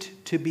payment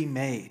to be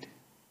made.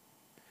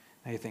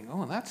 Now you think,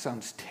 oh, that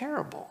sounds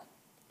terrible.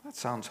 That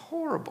sounds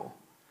horrible.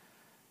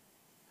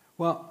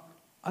 Well,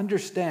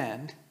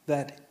 understand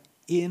that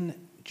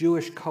in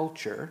Jewish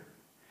culture,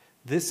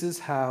 this is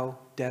how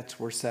debts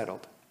were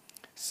settled.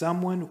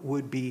 Someone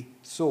would be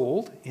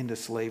sold into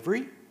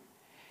slavery,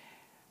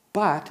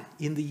 but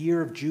in the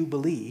year of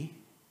Jubilee,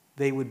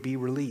 they would be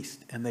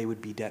released and they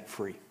would be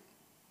debt-free.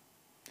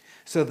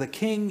 So the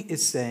king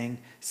is saying,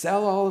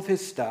 sell all of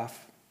his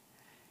stuff,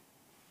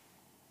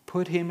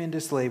 put him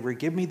into slavery,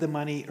 give me the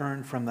money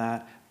earned from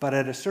that, but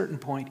at a certain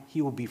point,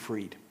 he will be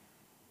freed.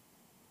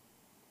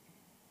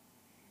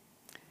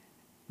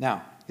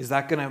 Now, is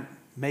that going to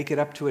make it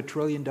up to $1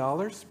 trillion?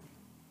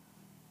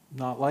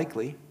 Not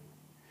likely.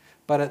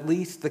 But at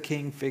least the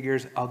king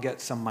figures, I'll get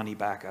some money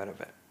back out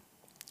of it.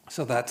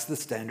 So that's the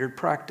standard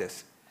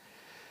practice.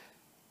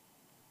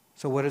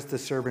 So what does the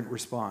servant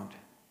respond?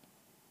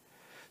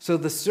 So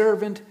the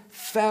servant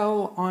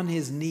fell on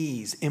his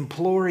knees,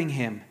 imploring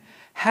him,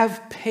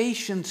 have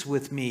patience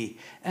with me,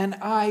 and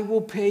I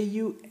will pay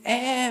you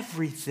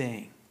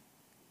everything.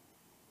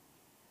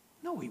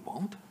 No, he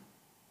won't.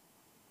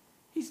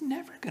 He's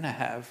never going to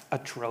have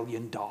 $1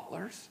 trillion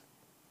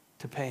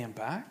to pay him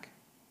back.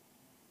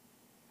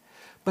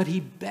 But he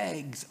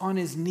begs on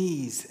his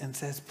knees and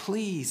says,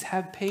 please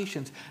have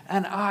patience,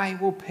 and I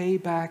will pay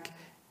back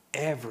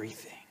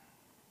everything.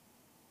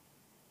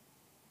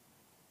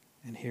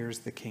 And here's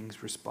the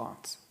king's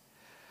response.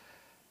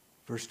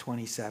 Verse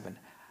 27,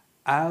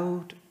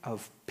 out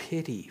of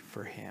pity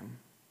for him,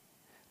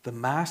 the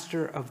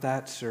master of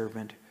that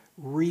servant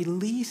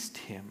released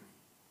him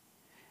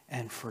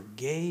and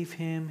forgave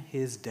him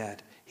his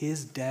debt.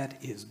 His debt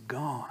is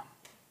gone.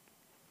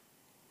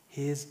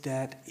 His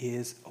debt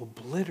is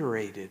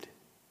obliterated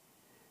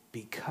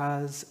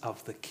because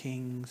of the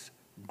king's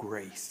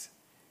grace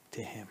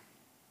to him.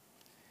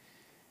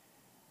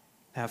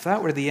 Now, if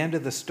that were the end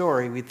of the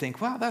story, we'd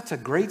think, wow, that's a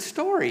great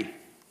story.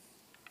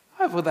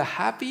 With a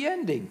happy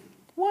ending.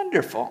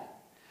 Wonderful.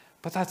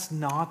 But that's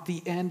not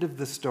the end of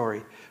the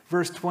story.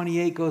 Verse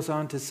 28 goes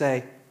on to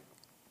say,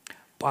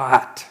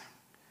 but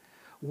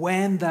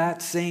when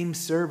that same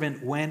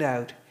servant went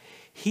out,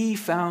 he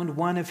found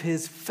one of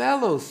his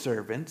fellow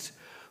servants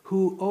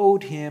who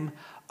owed him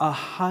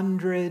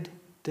 100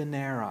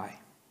 denarii.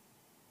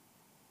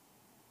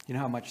 You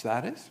know how much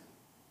that is?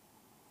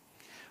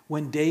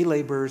 When day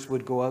laborers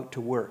would go out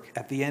to work,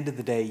 at the end of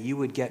the day, you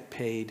would get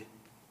paid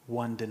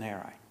 1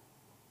 denarii.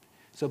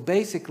 So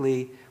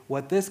basically,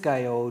 what this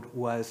guy owed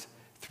was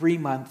 3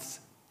 months'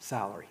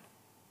 salary.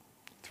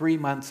 3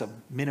 months of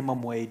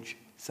minimum wage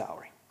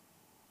salary.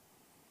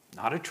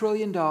 Not $1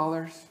 trillion,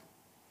 not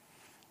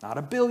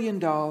 $1 billion,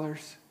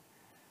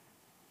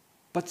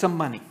 but some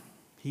money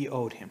he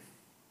owed him.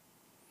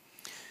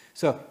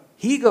 So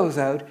he goes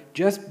out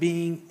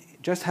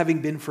just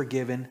having been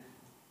forgiven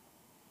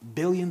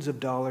billions of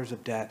dollars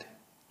of debt.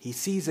 He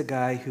sees a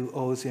guy who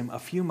owes him a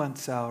few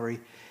months'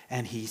 salary,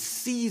 and he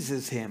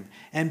seizes him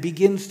and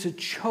begins to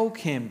choke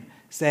him,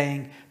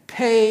 saying,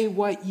 pay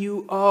what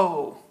you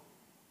owe.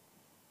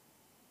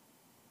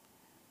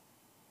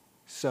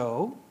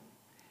 So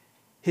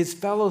his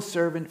fellow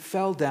servant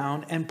fell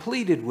down and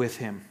pleaded with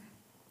him,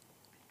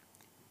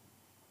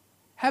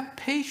 "Have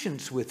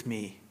patience with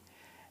me,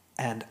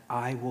 and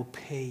I will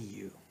pay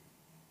you."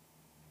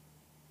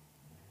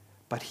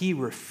 But he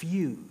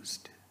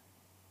refused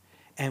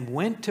and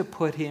went to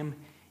put him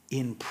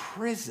in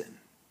prison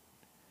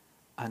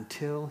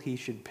until he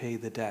should pay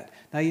the debt.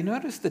 Now you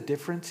notice the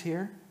difference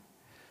here?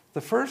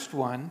 The first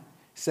one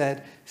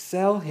said,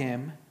 sell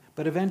him,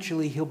 but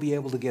eventually he'll be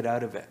able to get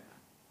out of it.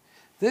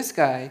 This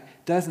guy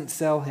doesn't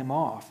sell him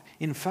off.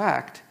 In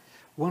fact,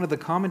 one of the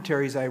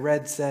commentaries I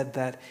read said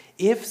that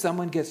if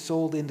someone gets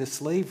sold into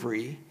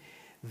slavery,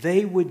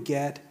 they would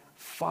get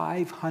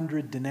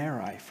 500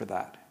 denarii for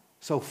that.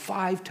 So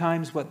 5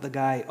 times what the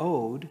guy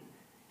owed,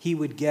 he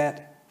would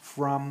get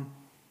from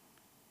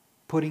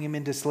putting him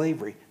into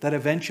slavery, that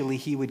eventually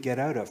he would get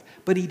out of.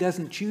 But he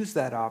doesn't choose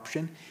that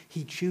option.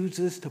 He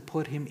chooses to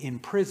put him in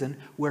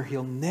prison where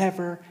he'll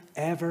never,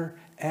 ever,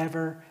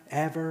 ever,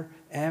 ever,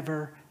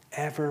 ever,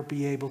 ever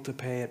be able to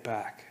pay it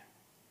back.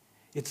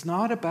 It's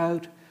not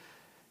about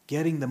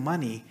getting the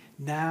money.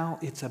 Now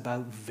it's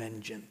about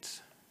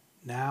vengeance.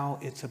 Now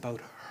it's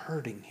about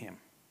hurting him.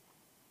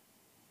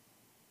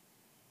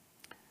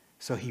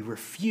 So he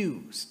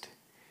refused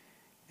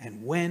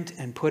and went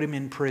and put him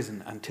in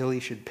prison until he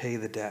should pay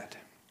the debt.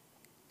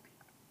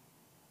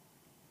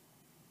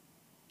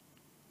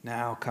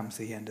 Now comes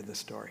the end of the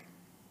story.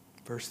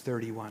 Verse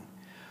 31.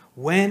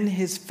 When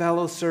his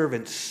fellow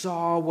servants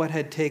saw what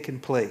had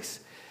taken place,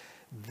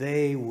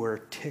 they were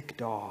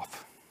ticked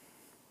off.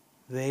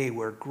 They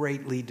were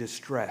greatly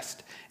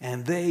distressed,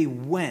 and they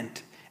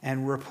went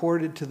and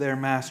reported to their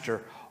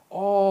master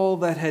all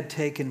that had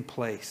taken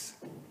place.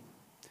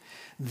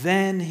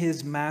 Then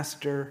his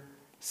master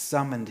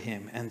summoned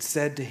him and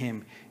said to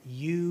him,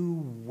 "You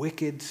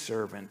wicked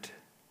servant,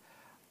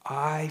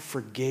 I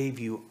forgave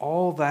you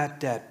all that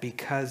debt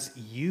because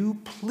you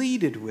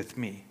pleaded with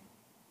me.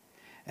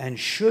 And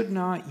should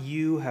not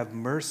you have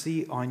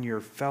mercy on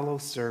your fellow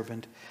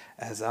servant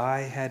as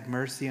I had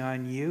mercy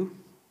on you?"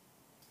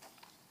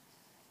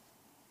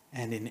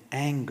 And in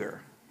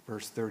anger,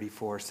 verse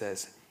 34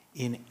 says,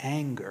 in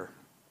anger,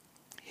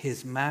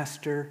 his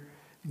master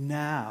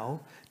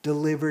now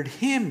delivered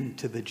him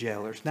to the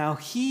jailers. Now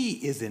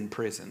he is in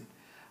prison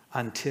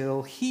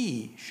until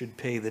he should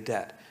pay the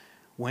debt.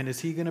 When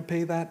is he going to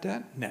pay that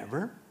debt?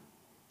 Never.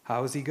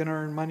 How is he going to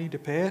earn money to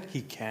pay it?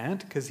 He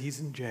can't because he's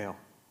in jail.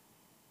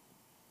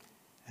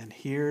 And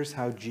here's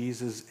how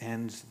Jesus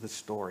ends the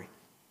story.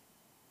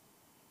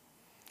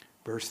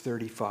 Verse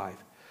 35.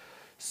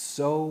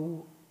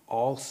 So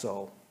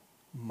also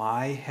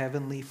my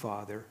heavenly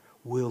Father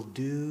will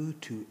do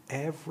to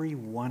every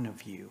one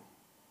of you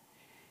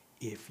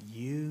if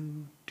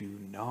you do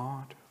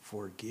not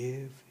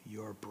forgive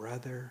your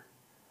brother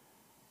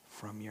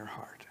from your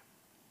heart.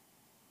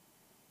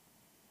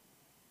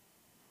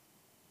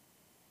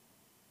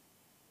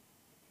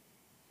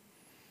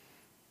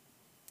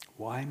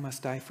 Why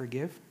must I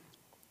forgive?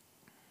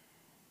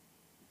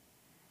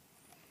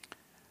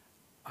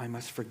 I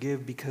must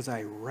forgive because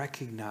I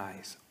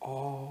recognize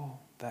all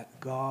that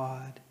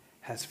God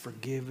has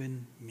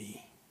forgiven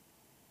me.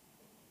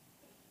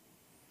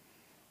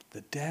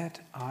 The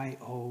debt I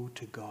owe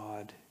to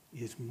God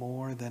is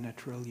more than $1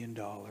 trillion.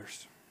 I'm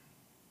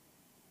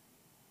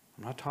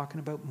not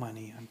talking about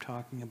money. I'm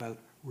talking about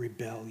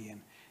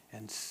rebellion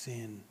and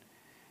sin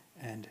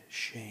and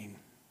shame.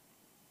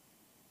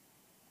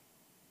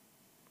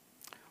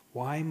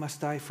 Why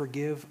must I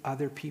forgive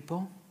other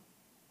people?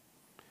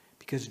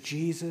 Because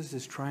Jesus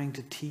is trying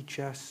to teach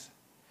us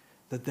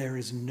that there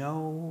is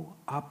no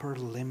upper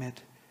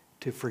limit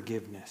to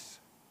forgiveness.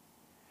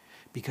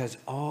 Because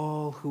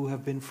all who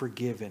have been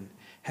forgiven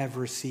have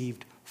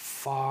received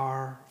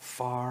far,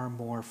 far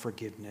more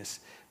forgiveness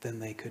than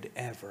they could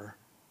ever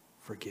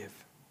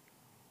forgive.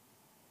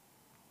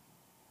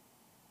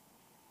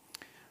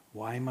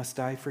 Why must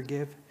I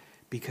forgive?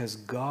 Because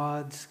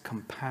God's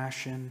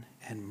compassion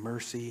and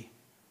mercy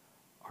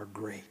are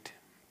great.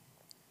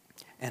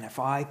 And if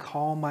I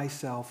call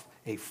myself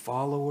a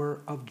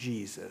follower of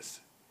Jesus,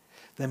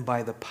 then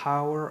by the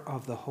power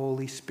of the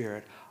Holy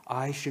Spirit,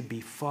 I should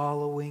be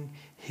following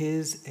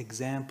his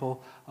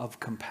example of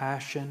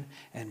compassion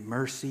and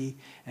mercy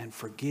and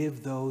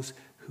forgive those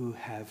who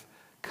have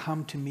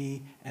come to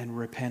me and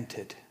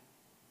repented.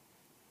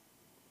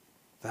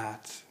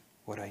 That's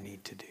what I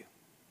need to do.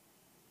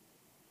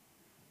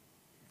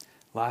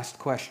 Last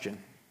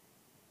question.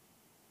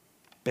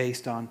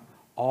 Based on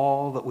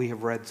all that we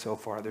have read so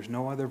far. There's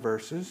no other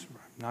verses.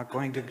 I'm not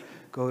going to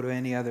go to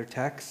any other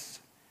texts.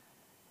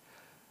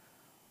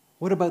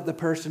 What about the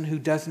person who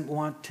doesn't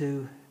want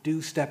to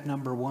do step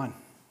number 1?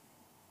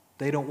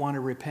 They don't want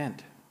to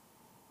repent.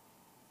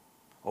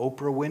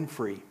 Oprah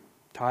Winfrey,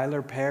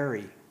 Tyler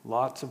Perry,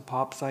 lots of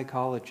pop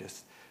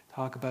psychologists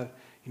talk about,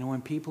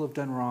 when people have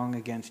done wrong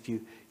against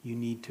you, you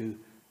need to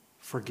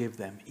forgive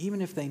them.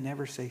 Even if they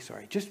never say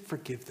sorry, just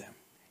forgive them.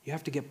 You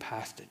have to get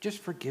past it. Just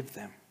forgive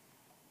them.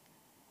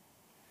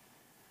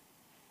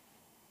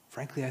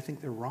 Frankly, I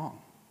think they're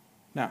wrong.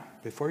 Now,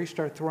 before you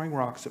start throwing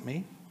rocks at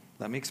me,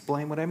 Let me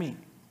explain what I mean.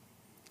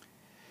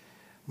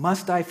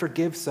 Must I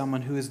forgive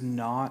someone who is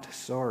not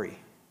sorry?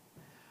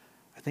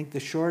 I think the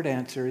short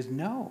answer is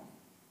no.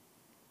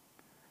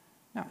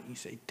 Now, you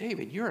say,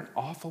 David, you're an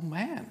awful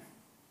man.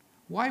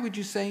 Why would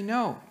you say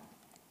no?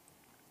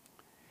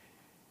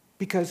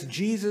 Because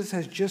Jesus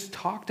has just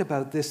talked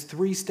about this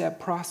 3-step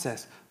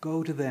process.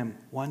 Go to them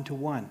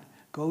 1-to-1.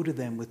 Go to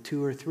them with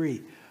 2 or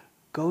 3.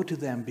 Go to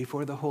them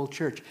before the whole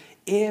church.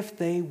 If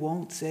they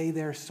won't say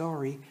they're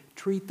sorry,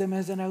 treat them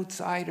as an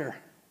outsider.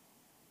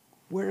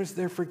 Where is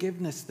their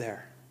forgiveness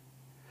there?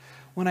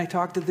 When I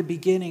talked at the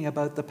beginning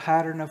about the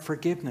pattern of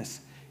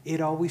forgiveness, it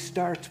always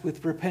starts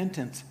with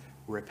repentance.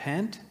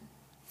 Repent,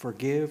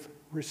 forgive,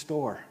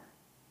 restore.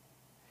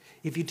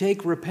 If you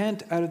take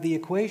repent out of the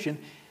equation,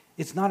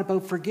 it's not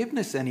about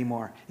forgiveness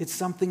anymore. It's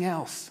something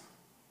else.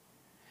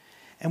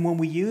 And when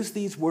we use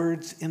these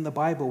words in the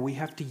Bible, we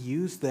have to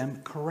use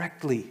them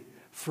correctly.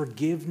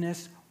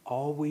 Forgiveness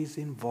always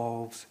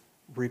involves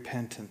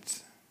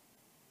repentance.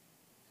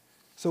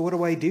 So what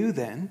do I do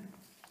then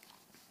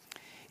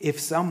if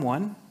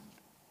someone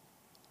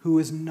who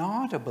is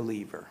not a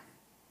believer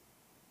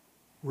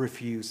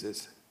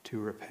refuses to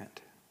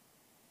repent?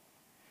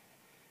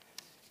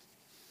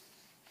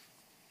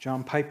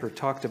 John Piper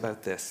talked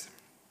about this.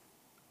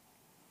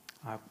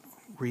 I'll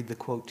read the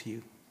quote to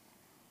you.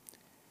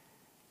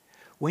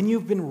 When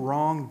you've been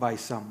wronged by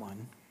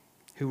someone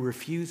who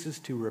refuses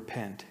to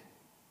repent,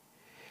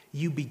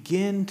 you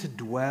begin to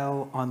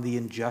dwell on the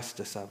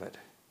injustice of it.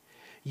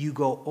 You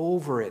go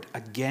over it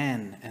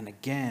again and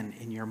again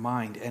in your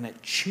mind, and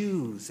it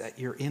chews at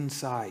your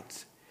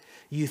insides.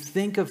 You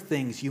think of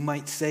things you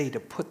might say to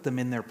put them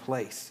in their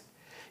place.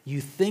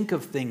 You think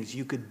of things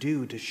you could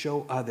do to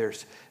show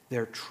others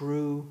their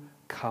true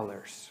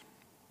colors.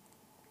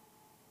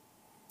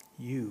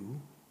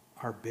 You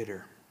are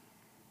bitter.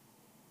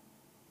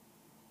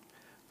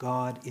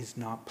 God is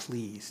not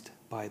pleased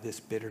by this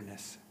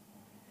bitterness.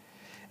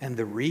 And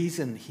the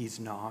reason he's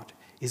not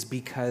is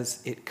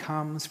because it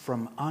comes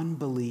from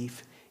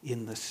unbelief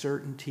in the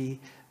certainty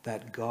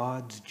that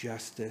God's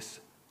justice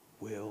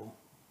will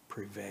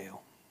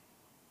prevail.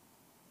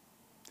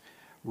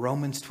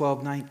 Romans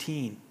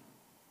 12:19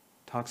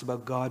 talks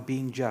about God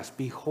being just.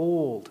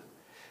 Behold,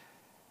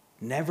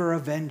 never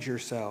avenge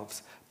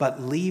yourselves, but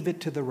leave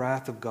it to the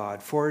wrath of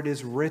God. For it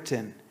is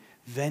written,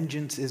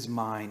 vengeance is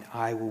mine,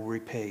 I will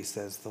repay,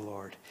 says the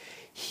Lord.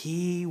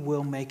 He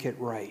will make it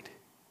right.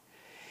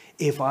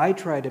 If I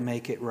try to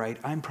make it right,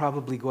 I'm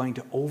probably going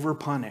to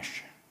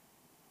overpunish.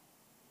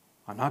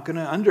 I'm not going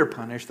to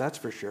underpunish, that's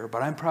for sure,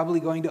 but I'm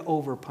probably going to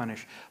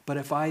overpunish. But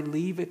if I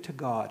leave it to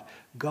God,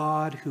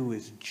 God who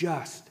is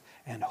just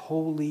and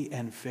holy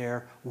and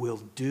fair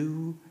will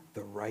do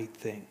the right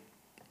thing.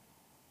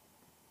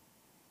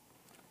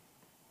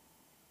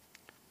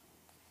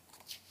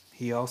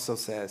 He also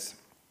says,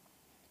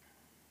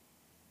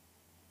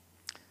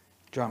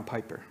 John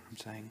Piper,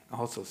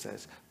 also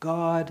says,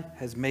 God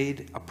has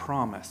made a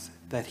promise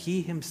that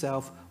he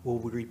himself will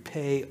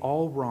repay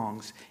all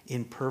wrongs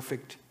in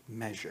perfect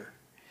measure.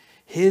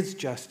 His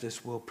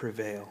justice will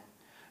prevail.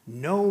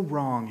 No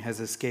wrong has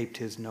escaped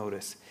his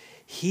notice.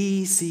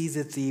 He sees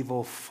its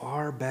evil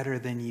far better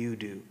than you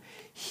do.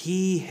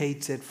 He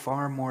hates it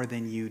far more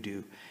than you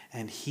do,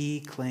 and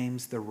he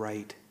claims the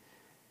right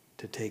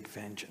to take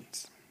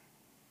vengeance.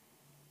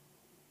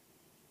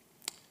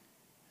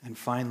 And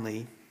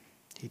finally,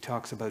 he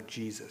talks about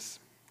Jesus.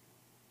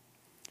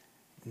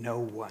 No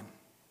one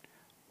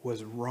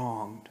was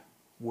wronged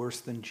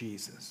worse than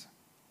Jesus.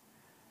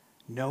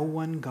 No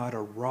one got a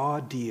raw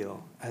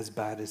deal as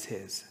bad as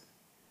his.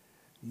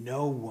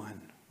 No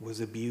one was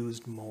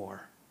abused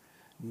more.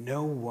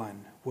 No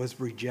one was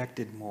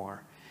rejected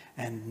more.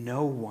 And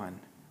no one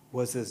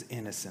was as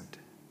innocent.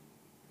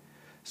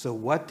 So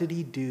what did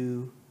he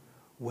do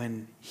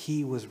when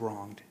he was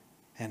wronged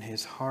and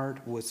his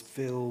heart was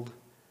filled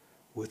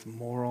with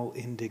moral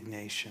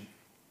indignation?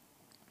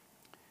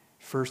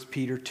 1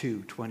 Peter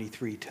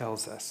 2:23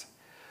 tells us,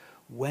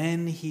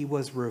 when he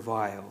was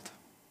reviled,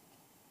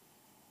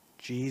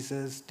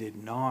 Jesus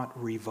did not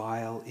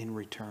revile in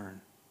return.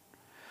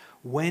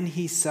 When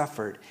he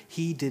suffered,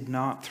 he did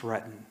not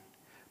threaten,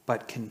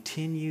 but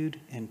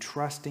continued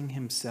entrusting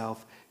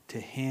himself to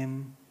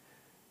him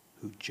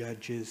who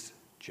judges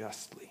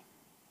justly.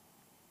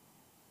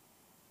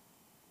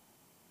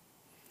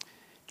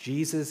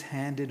 Jesus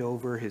handed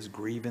over his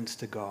grievance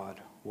to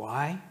God.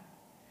 Why?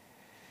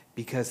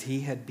 Because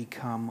he had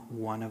become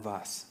one of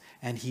us,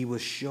 and he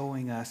was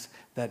showing us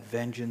that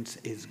vengeance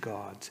is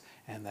God's,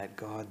 and that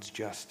God's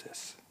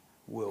justice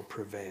will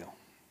prevail.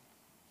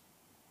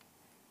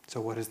 So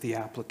what is the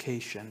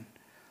application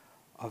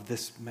of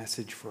this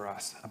message for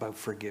us about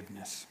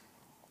forgiveness?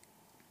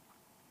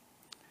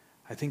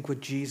 I think what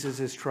Jesus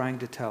is trying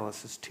to tell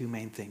us is two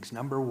main things.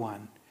 Number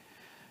one,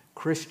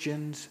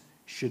 Christians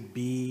should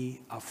be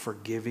a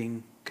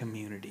forgiving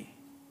community.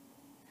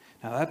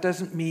 Now that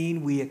doesn't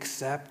mean we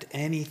accept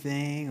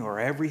anything or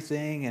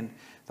everything, and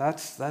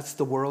that's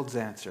the world's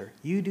answer.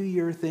 You do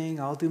your thing,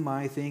 I'll do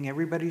my thing,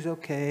 everybody's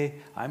okay,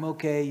 I'm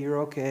okay,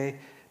 you're okay.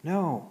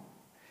 No.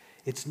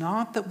 It's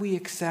not that we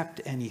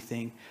accept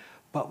anything,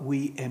 but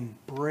we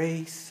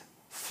embrace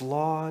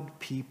flawed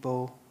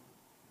people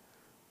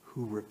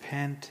who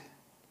repent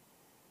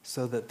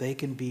so that they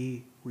can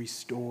be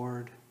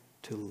restored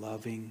to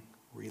loving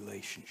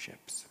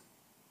relationships.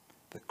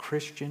 The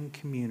Christian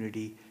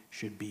community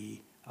should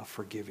be a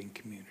forgiving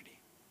community.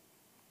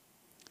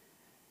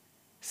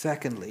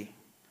 Secondly,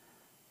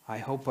 I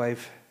hope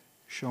I've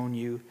shown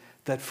you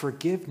that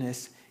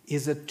forgiveness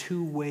is a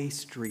two-way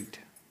street.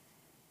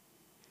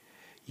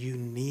 You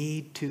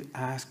need to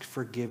ask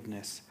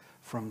forgiveness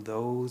from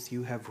those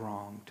you have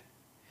wronged,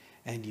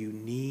 and you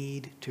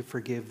need to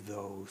forgive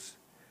those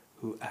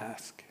who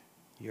ask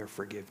your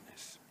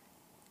forgiveness.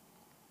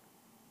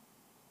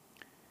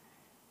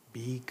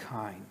 Be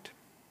kind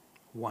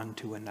one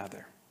to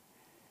another,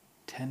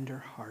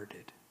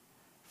 tender-hearted,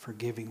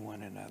 forgiving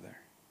one another,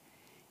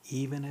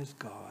 even as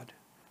God,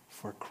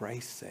 for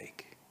Christ's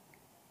sake,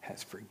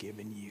 has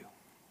forgiven you.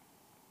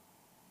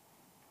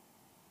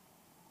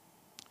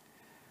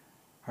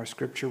 Our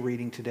scripture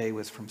reading today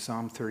was from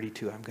Psalm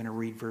 32. I'm going to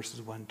read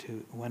verses 1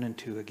 and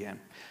 2 again.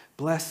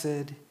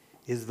 Blessed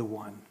is the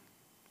one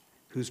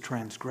whose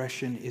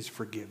transgression is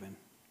forgiven,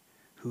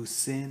 whose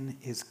sin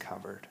is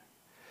covered.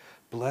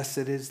 Blessed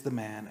is the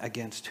man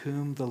against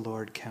whom the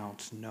Lord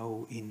counts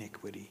no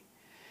iniquity,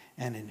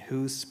 and in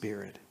whose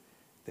spirit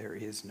there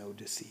is no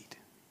deceit.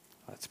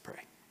 Let's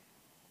pray.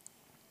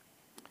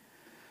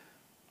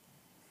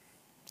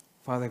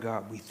 Father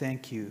God, we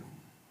thank you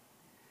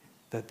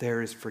that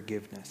there is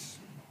forgiveness,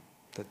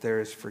 that there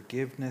is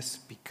forgiveness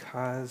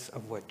because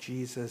of what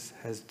Jesus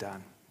has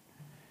done.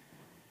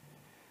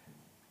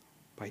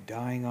 By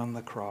dying on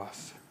the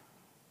cross,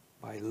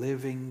 by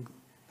living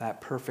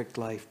that perfect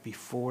life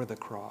before the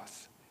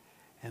cross,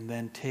 and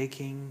then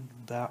taking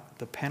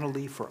the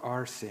penalty for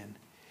our sin,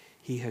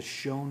 he has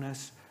shown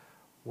us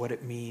what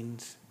it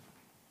means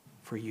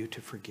for you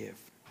to forgive.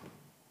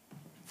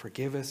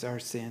 Forgive us our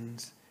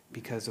sins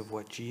because of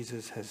what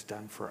Jesus has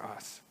done for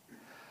us.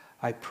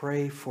 I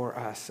pray for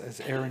us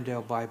as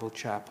Arundel Bible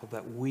Chapel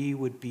that we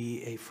would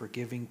be a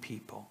forgiving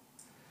people,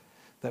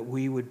 that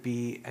we would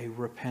be a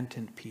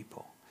repentant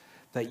people,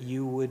 that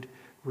you would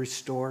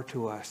restore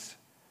to us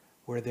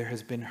where there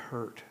has been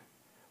hurt,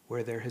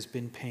 where there has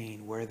been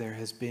pain, where there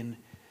has been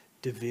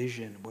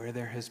division, where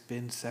there has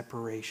been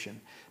separation,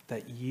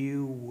 that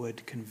you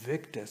would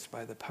convict us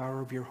by the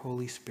power of your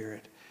Holy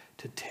Spirit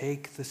to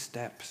take the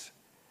steps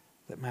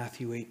that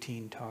Matthew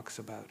 18 talks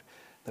about,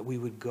 that we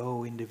would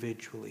go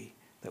individually,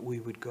 that we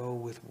would go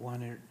with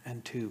one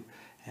and two,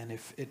 and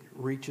if it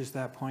reaches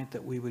that point,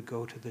 that we would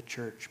go to the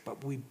church.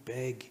 But we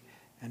beg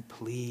and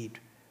plead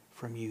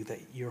from you that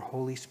your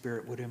Holy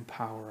Spirit would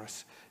empower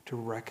us to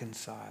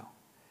reconcile,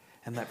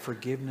 and that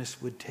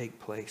forgiveness would take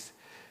place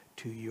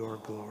to your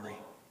glory.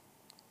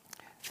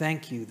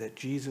 Thank you that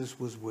Jesus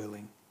was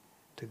willing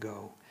to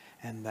go,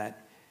 and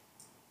that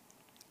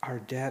our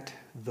debt,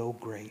 though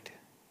great,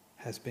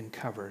 has been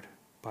covered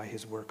by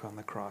his work on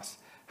the cross.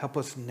 Help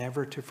us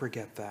never to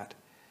forget that,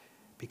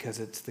 because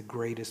it's the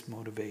greatest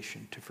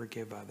motivation to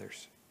forgive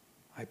others.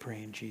 I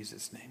pray in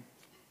Jesus' name.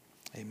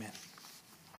 Amen.